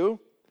 number 2.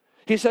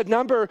 He said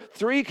number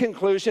 3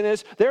 conclusion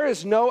is there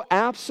is no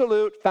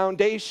absolute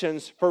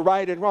foundations for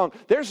right and wrong.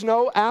 There's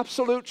no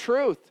absolute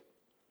truth.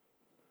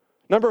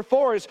 Number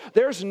 4 is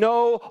there's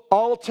no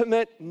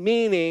ultimate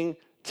meaning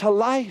to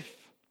life.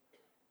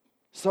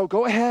 So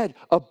go ahead,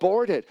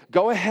 abort it.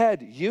 Go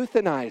ahead,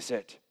 euthanize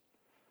it.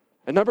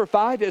 And number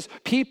 5 is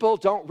people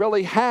don't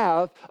really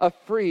have a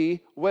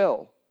free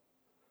will.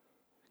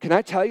 Can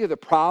I tell you the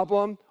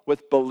problem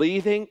with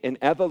believing in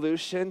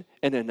evolution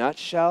in a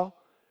nutshell?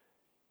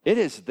 It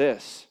is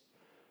this.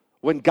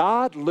 When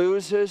God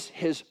loses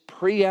his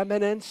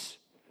preeminence,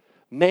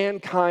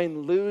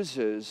 mankind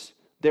loses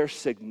their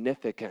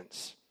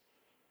significance.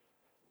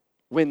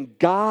 When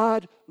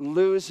God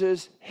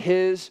loses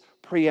his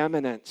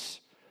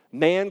preeminence,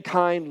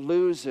 mankind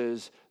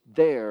loses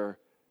their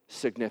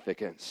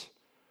significance.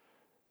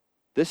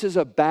 This is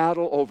a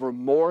battle over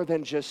more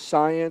than just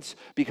science,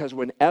 because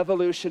when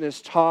evolution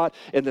is taught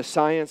in the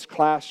science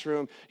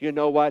classroom, you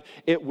know what?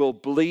 It will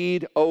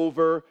bleed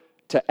over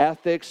to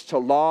ethics, to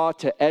law,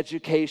 to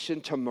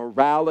education, to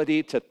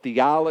morality, to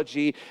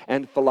theology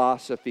and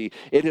philosophy.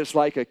 It is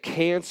like a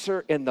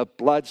cancer in the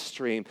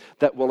bloodstream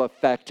that will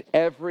affect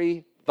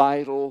every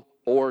vital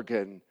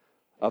organ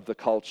of the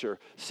culture.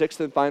 6th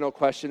and final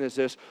question is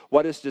this: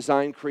 what does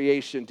design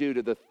creation do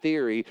to the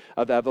theory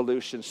of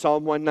evolution?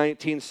 Psalm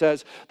 119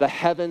 says, the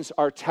heavens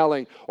are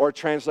telling, or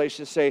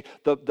translations say,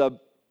 the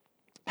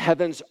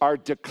heavens are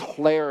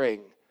declaring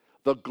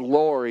the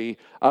glory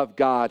of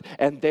God,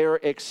 and their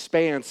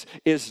expanse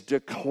is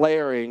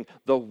declaring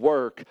the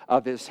work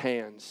of his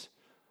hands.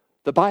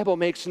 The Bible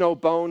makes no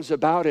bones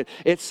about it.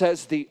 It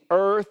says the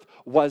earth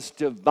was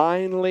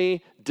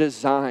divinely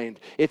designed.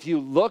 If you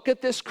look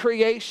at this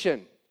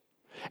creation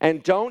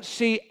and don't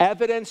see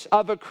evidence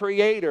of a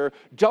creator,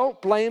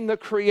 don't blame the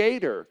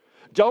creator.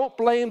 Don't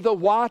blame the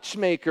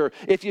watchmaker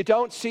if you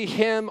don't see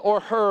him or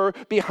her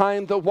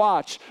behind the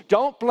watch.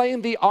 Don't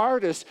blame the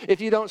artist if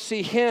you don't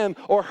see him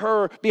or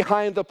her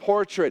behind the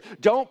portrait.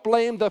 Don't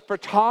blame the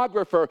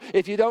photographer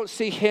if you don't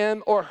see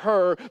him or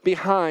her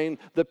behind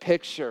the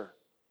picture.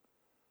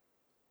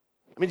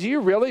 I mean, do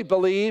you really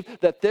believe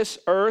that this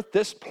earth,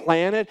 this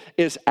planet,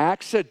 is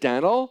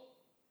accidental?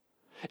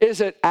 Is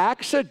it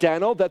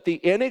accidental that the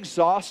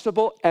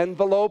inexhaustible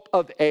envelope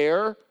of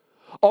air,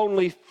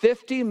 only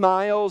 50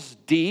 miles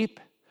deep,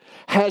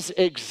 has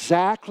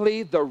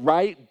exactly the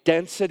right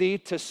density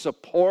to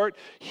support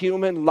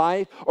human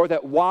life, or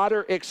that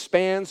water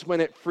expands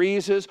when it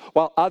freezes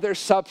while other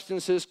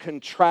substances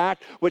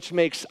contract, which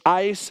makes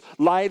ice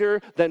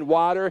lighter than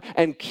water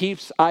and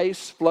keeps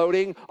ice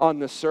floating on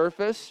the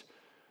surface?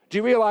 Do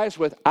you realize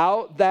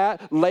without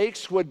that,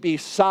 lakes would be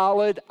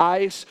solid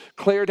ice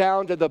clear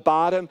down to the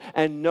bottom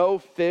and no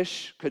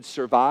fish could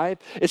survive?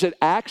 Is it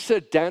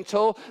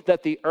accidental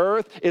that the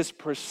earth is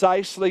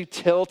precisely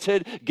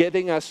tilted,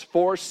 giving us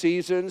 4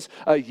 seasons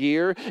a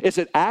year? Is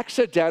it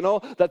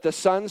accidental that the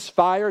sun's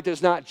fire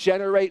does not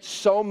generate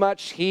so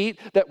much heat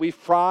that we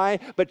fry,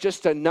 but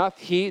just enough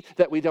heat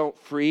that we don't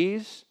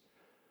freeze?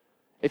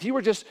 If you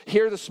were just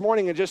here this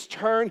morning and just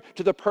turned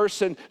to the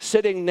person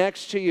sitting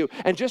next to you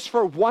and just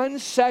for 1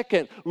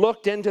 second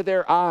looked into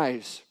their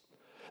eyes,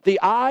 the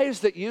eyes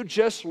that you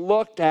just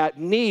looked at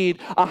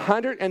need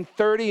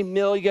 130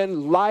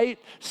 million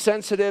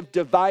light-sensitive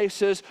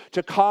devices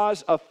to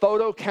cause a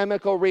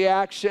photochemical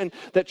reaction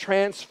that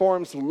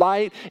transforms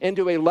light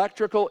into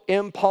electrical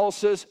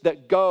impulses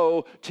that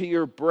go to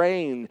your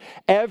brain.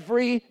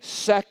 Every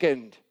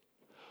second,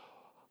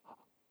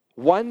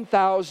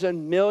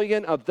 1,000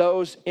 million of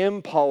those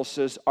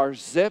impulses are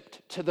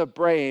zipped to the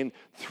brain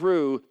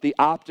through the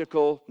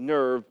optical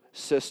nerve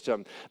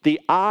system.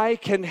 The eye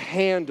can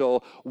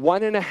handle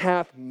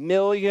 1.5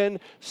 million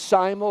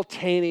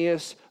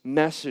simultaneous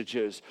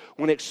messages.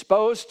 When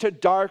exposed to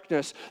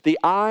darkness, the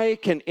eye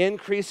can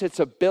increase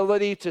its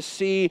ability to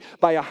see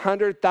by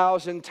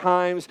 100,000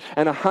 times,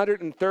 and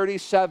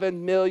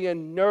 137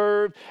 million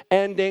nerve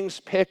endings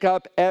pick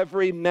up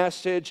every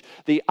message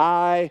the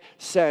eye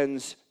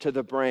sends to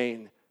the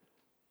brain.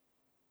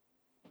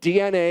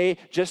 DNA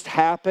just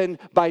happened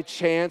by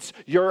chance.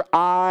 Your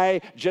eye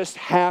just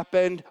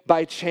happened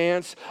by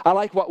chance. I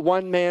like what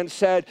one man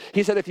said.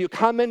 He said, if you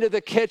come into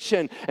the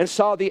kitchen and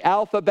saw the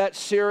alphabet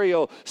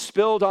cereal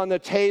spilled on the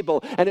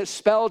table and it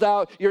spelled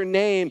out your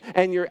name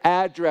and your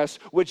address,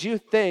 would you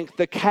think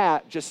the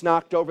cat just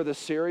knocked over the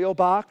cereal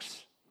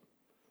box?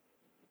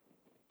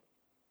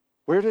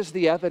 Where does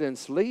the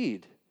evidence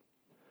lead?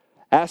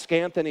 Ask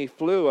Anthony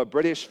Flew, a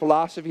British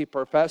philosophy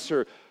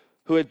professor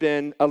who had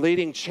been a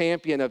leading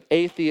champion of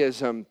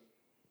atheism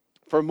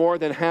for more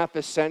than half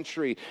a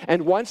century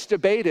and once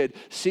debated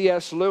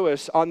C.S.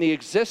 Lewis on the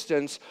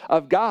existence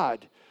of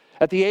God.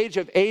 At the age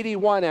of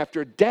 81,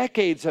 after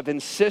decades of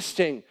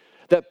insisting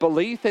that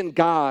belief in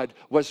God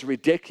was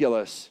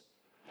ridiculous,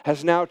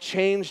 has now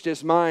changed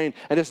his mind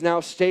and has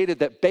now stated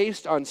that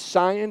based on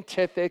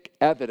scientific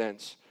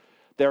evidence,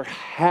 there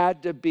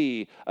had to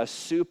be a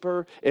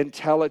super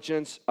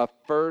intelligence, a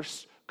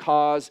first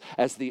cause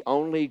as the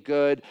only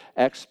good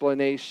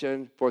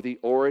explanation for the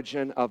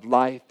origin of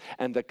life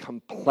and the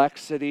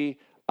complexity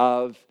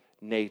of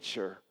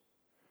nature.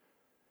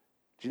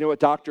 Do you know what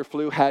Dr.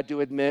 Flew had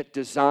to admit?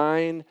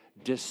 Design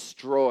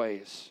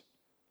destroys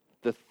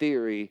the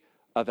theory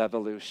of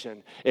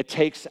evolution. It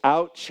takes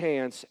out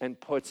chance and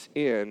puts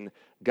in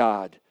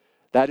God.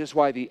 That is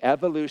why the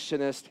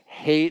evolutionists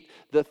hate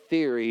the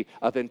theory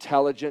of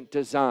intelligent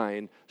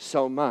design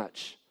so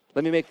much.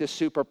 Let me make this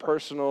super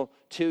personal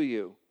to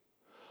you.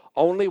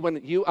 Only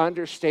when you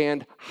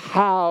understand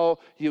how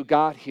you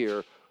got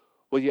here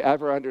will you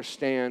ever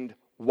understand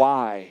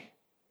why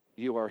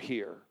you are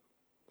here.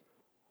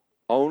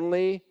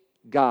 Only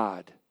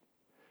God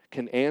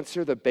can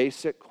answer the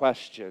basic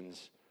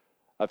questions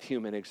of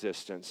human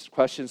existence.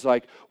 Questions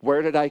like,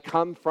 where did I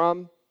come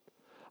from?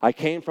 I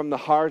came from the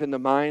heart and the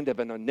mind of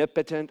an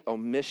omnipotent,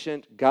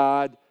 omniscient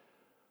God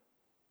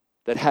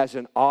that has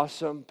an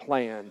awesome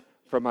plan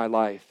for my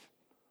life.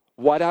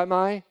 What am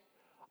I?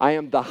 I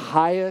am the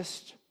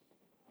highest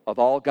of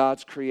all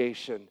God's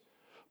creation,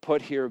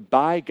 put here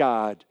by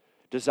God,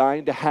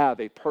 designed to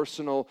have a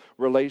personal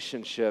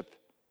relationship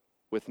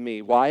with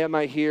me. Why am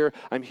I here?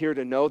 I'm here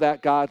to know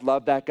that God,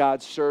 love that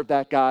God, serve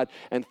that God,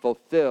 and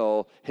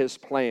fulfill His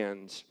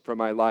plans for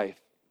my life.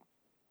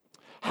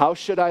 How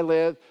should I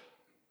live?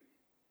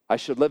 I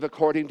should live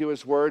according to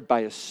His word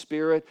by His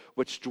Spirit,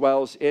 which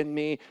dwells in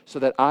me, so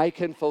that I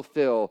can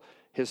fulfill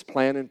His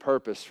plan and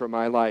purpose for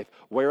my life.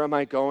 Where am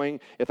I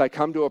going? If I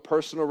come to a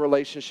personal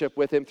relationship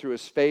with Him through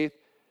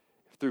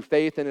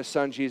faith in His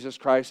Son, Jesus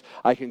Christ,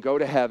 I can go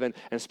to heaven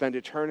and spend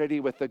eternity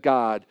with the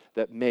God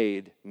that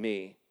made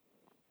me.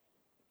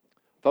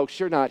 Folks,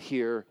 you're not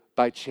here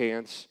by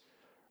chance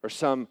or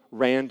some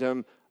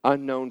random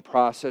unknown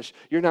process.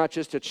 You're not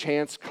just a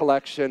chance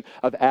collection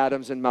of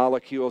atoms and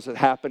molecules that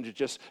happen to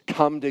just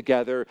come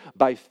together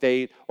by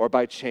fate or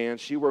by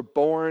chance. You were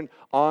born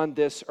on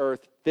this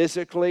earth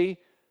physically.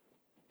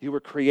 You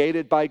were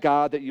created by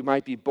God that you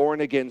might be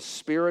born again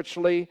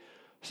spiritually,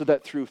 so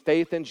that through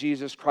faith in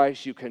Jesus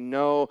Christ you can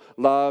know,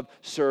 love,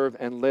 serve,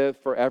 and live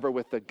forever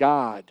with the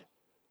God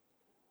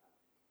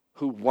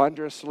who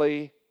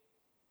wondrously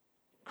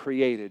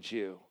created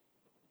you.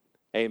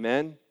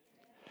 Amen?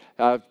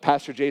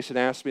 Pastor Jason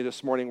asked me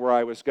this morning where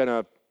I was going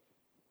to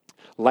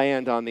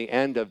land on the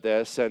end of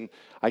this. And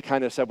I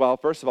kind of said, well,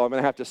 first of all, I'm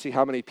going to have to see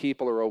how many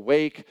people are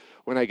awake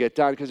when I get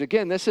done. Because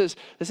again, this is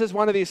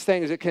one of these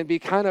things. It can be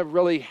kind of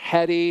really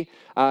heady,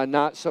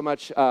 not so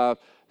much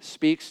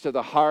speaks to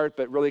the heart,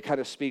 but really kind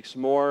of speaks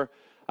more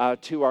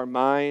to our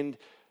mind.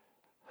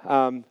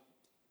 I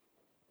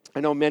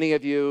know many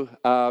of you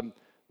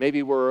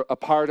maybe were a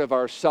part of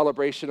our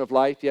celebration of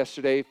life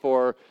yesterday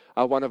for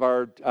one of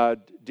our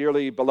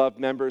dearly beloved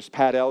members,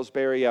 Pat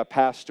Ellsbury,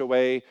 passed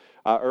away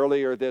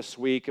earlier this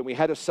week, and we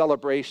had a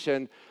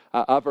celebration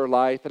of her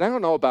life. And I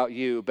don't know about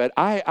you, but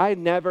I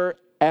never,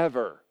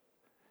 ever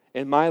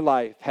in my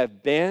life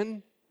have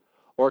been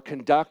or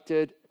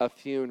conducted a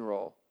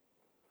funeral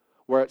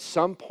where at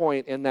some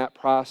point in that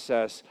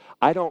process,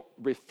 I don't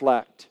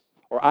reflect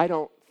or I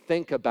don't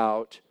think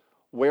about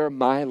where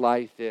my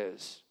life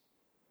is.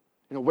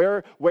 You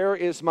know, where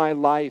is my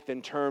life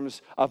in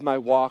terms of my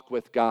walk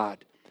with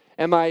God?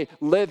 Am I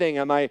living,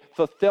 am I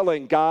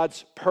fulfilling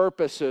God's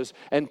purposes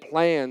and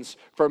plans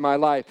for my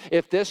life?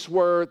 If this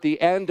were the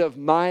end of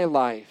my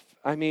life,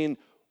 I mean,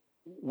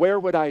 where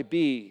would I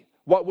be?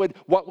 What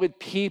would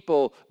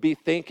people be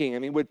thinking? I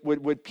mean,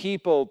 would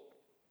people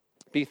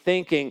be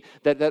thinking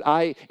that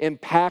I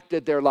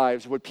impacted their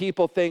lives? Would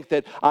people think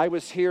that I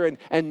was here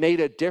and made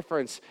a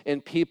difference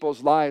in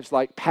people's lives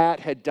like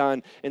Pat had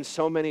done in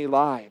so many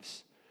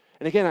lives?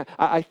 And again,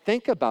 I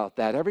think about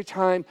that every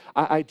time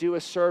I do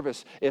a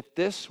service. If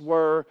this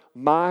were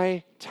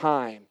my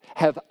time,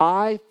 have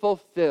I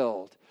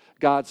fulfilled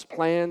God's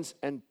plans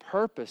and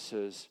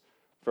purposes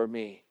for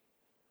me?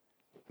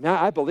 Now,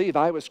 I believe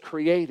I was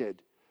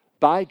created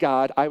by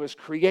God. I was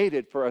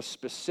created for a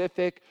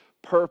specific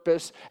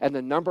purpose, and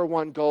the number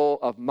one goal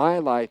of my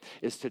life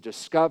is to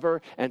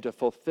discover and to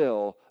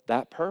fulfill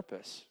that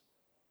purpose.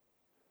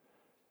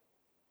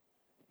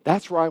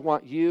 That's where I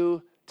want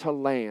you to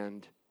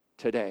land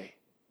today.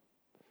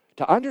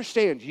 To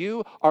understand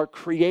you are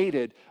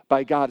created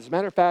by God. As a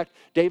matter of fact,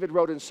 David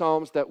wrote in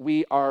Psalms that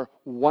we are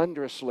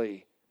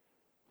wondrously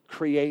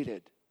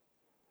created.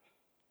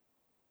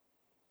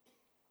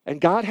 And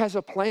God has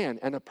a plan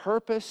and a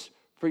purpose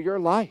for your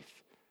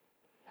life.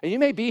 And you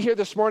may be here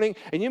this morning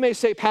and you may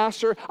say,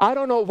 Pastor, I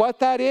don't know what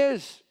that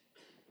is.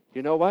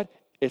 You know what?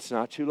 It's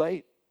not too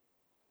late.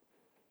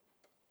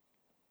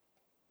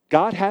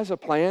 God has a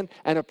plan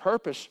and a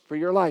purpose for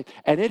your life,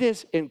 and it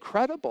is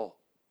incredible.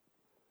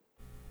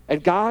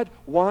 And God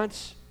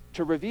wants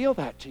to reveal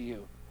that to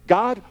you.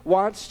 God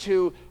wants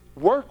to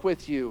work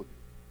with you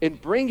in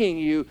bringing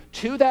you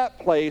to that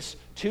place,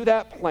 to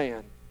that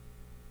plan,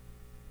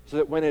 so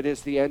that when it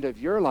is the end of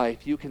your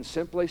life, you can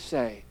simply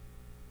say,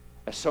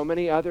 as so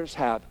many others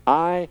have,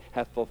 I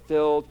have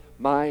fulfilled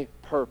my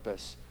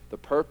purpose, the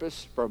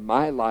purpose for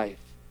my life.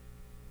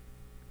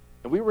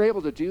 And we were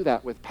able to do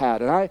that with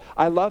Pat. And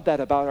I love that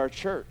about our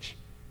church.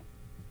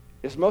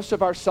 Is most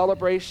of our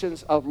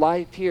celebrations of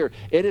life here,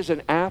 it is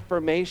an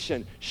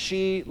affirmation.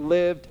 She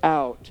lived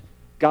out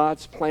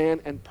God's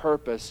plan and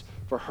purpose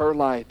for her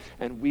life,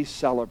 and we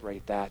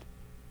celebrate that.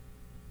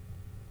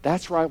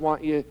 That's where I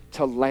want you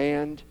to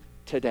land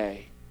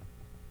today.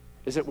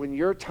 Is that when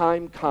your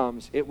time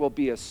comes, it will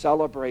be a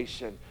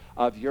celebration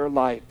of your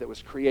life that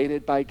was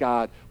created by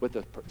God with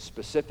a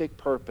specific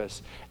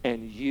purpose,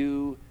 and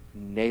you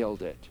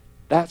nailed it.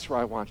 That's where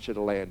I want you to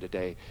land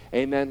today.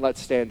 Amen.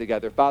 Let's stand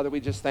together. Father, we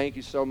just thank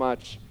you so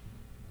much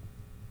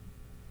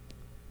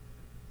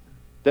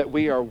that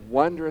we are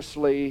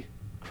wondrously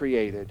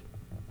created.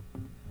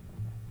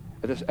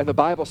 And the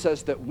Bible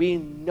says that we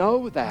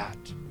know that.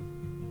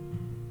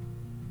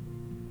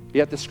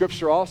 Yet the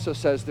Scripture also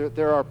says that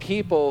there are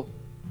people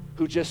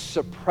who just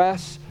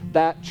suppress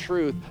that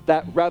truth,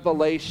 that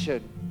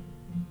revelation,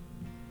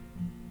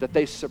 that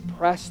they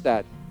suppress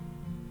that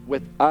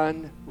with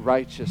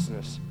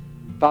unrighteousness.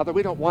 Father,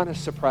 we don't want to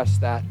suppress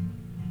that.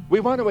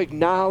 We want to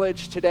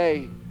acknowledge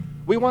today.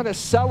 We want to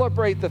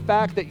celebrate the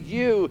fact that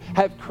you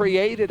have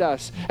created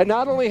us. And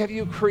not only have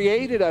you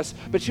created us,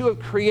 but you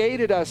have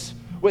created us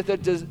with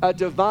a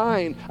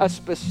divine, a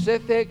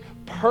specific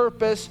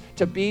purpose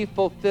to be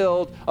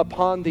fulfilled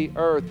upon the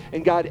earth.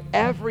 And God,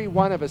 every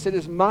one of us, it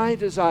is my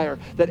desire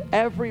that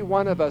every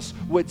one of us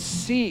would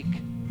seek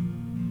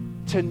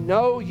to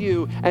know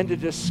you and to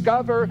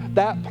discover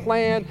that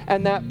plan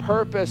and that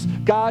purpose.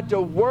 God, to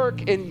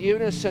work in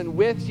unison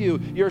with you,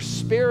 your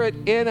Spirit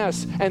in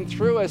us and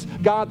through us.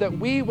 God, that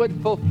we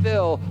would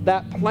fulfill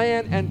that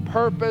plan and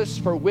purpose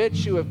for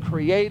which you have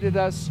created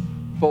us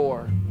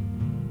for.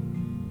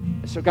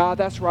 So God,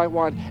 that's where I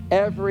want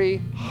every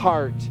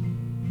heart,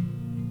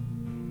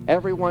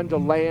 everyone to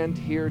land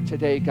here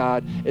today,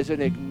 God, is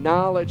an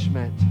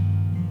acknowledgement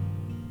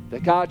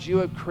that, God, you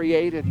have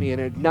created me, an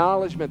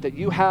acknowledgement that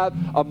you have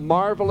a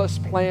marvelous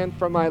plan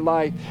for my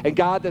life. And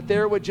God, that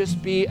there would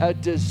just be a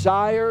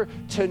desire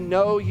to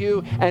know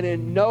you, and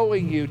in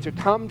knowing you, to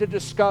come to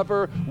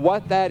discover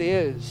what that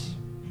is.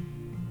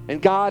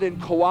 And God, in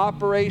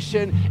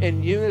cooperation,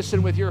 in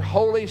unison with your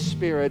Holy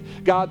Spirit,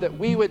 God, that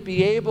we would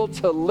be able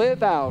to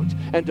live out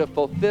and to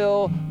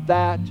fulfill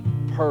that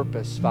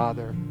purpose,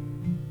 Father.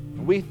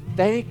 We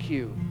thank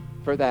you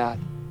for that.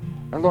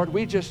 And Lord,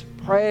 we just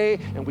pray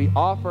and we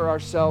offer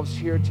ourselves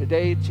here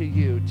today to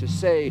you to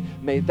say,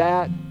 may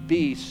that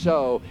be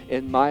so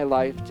in my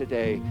life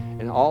today.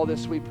 And all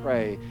this we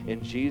pray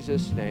in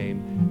Jesus'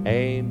 name,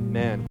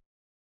 amen.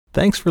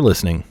 Thanks for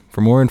listening.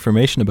 For more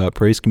information about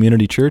Praise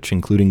Community Church,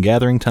 including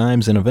gathering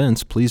times and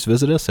events, please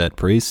visit us at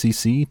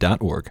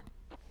praisecc.org.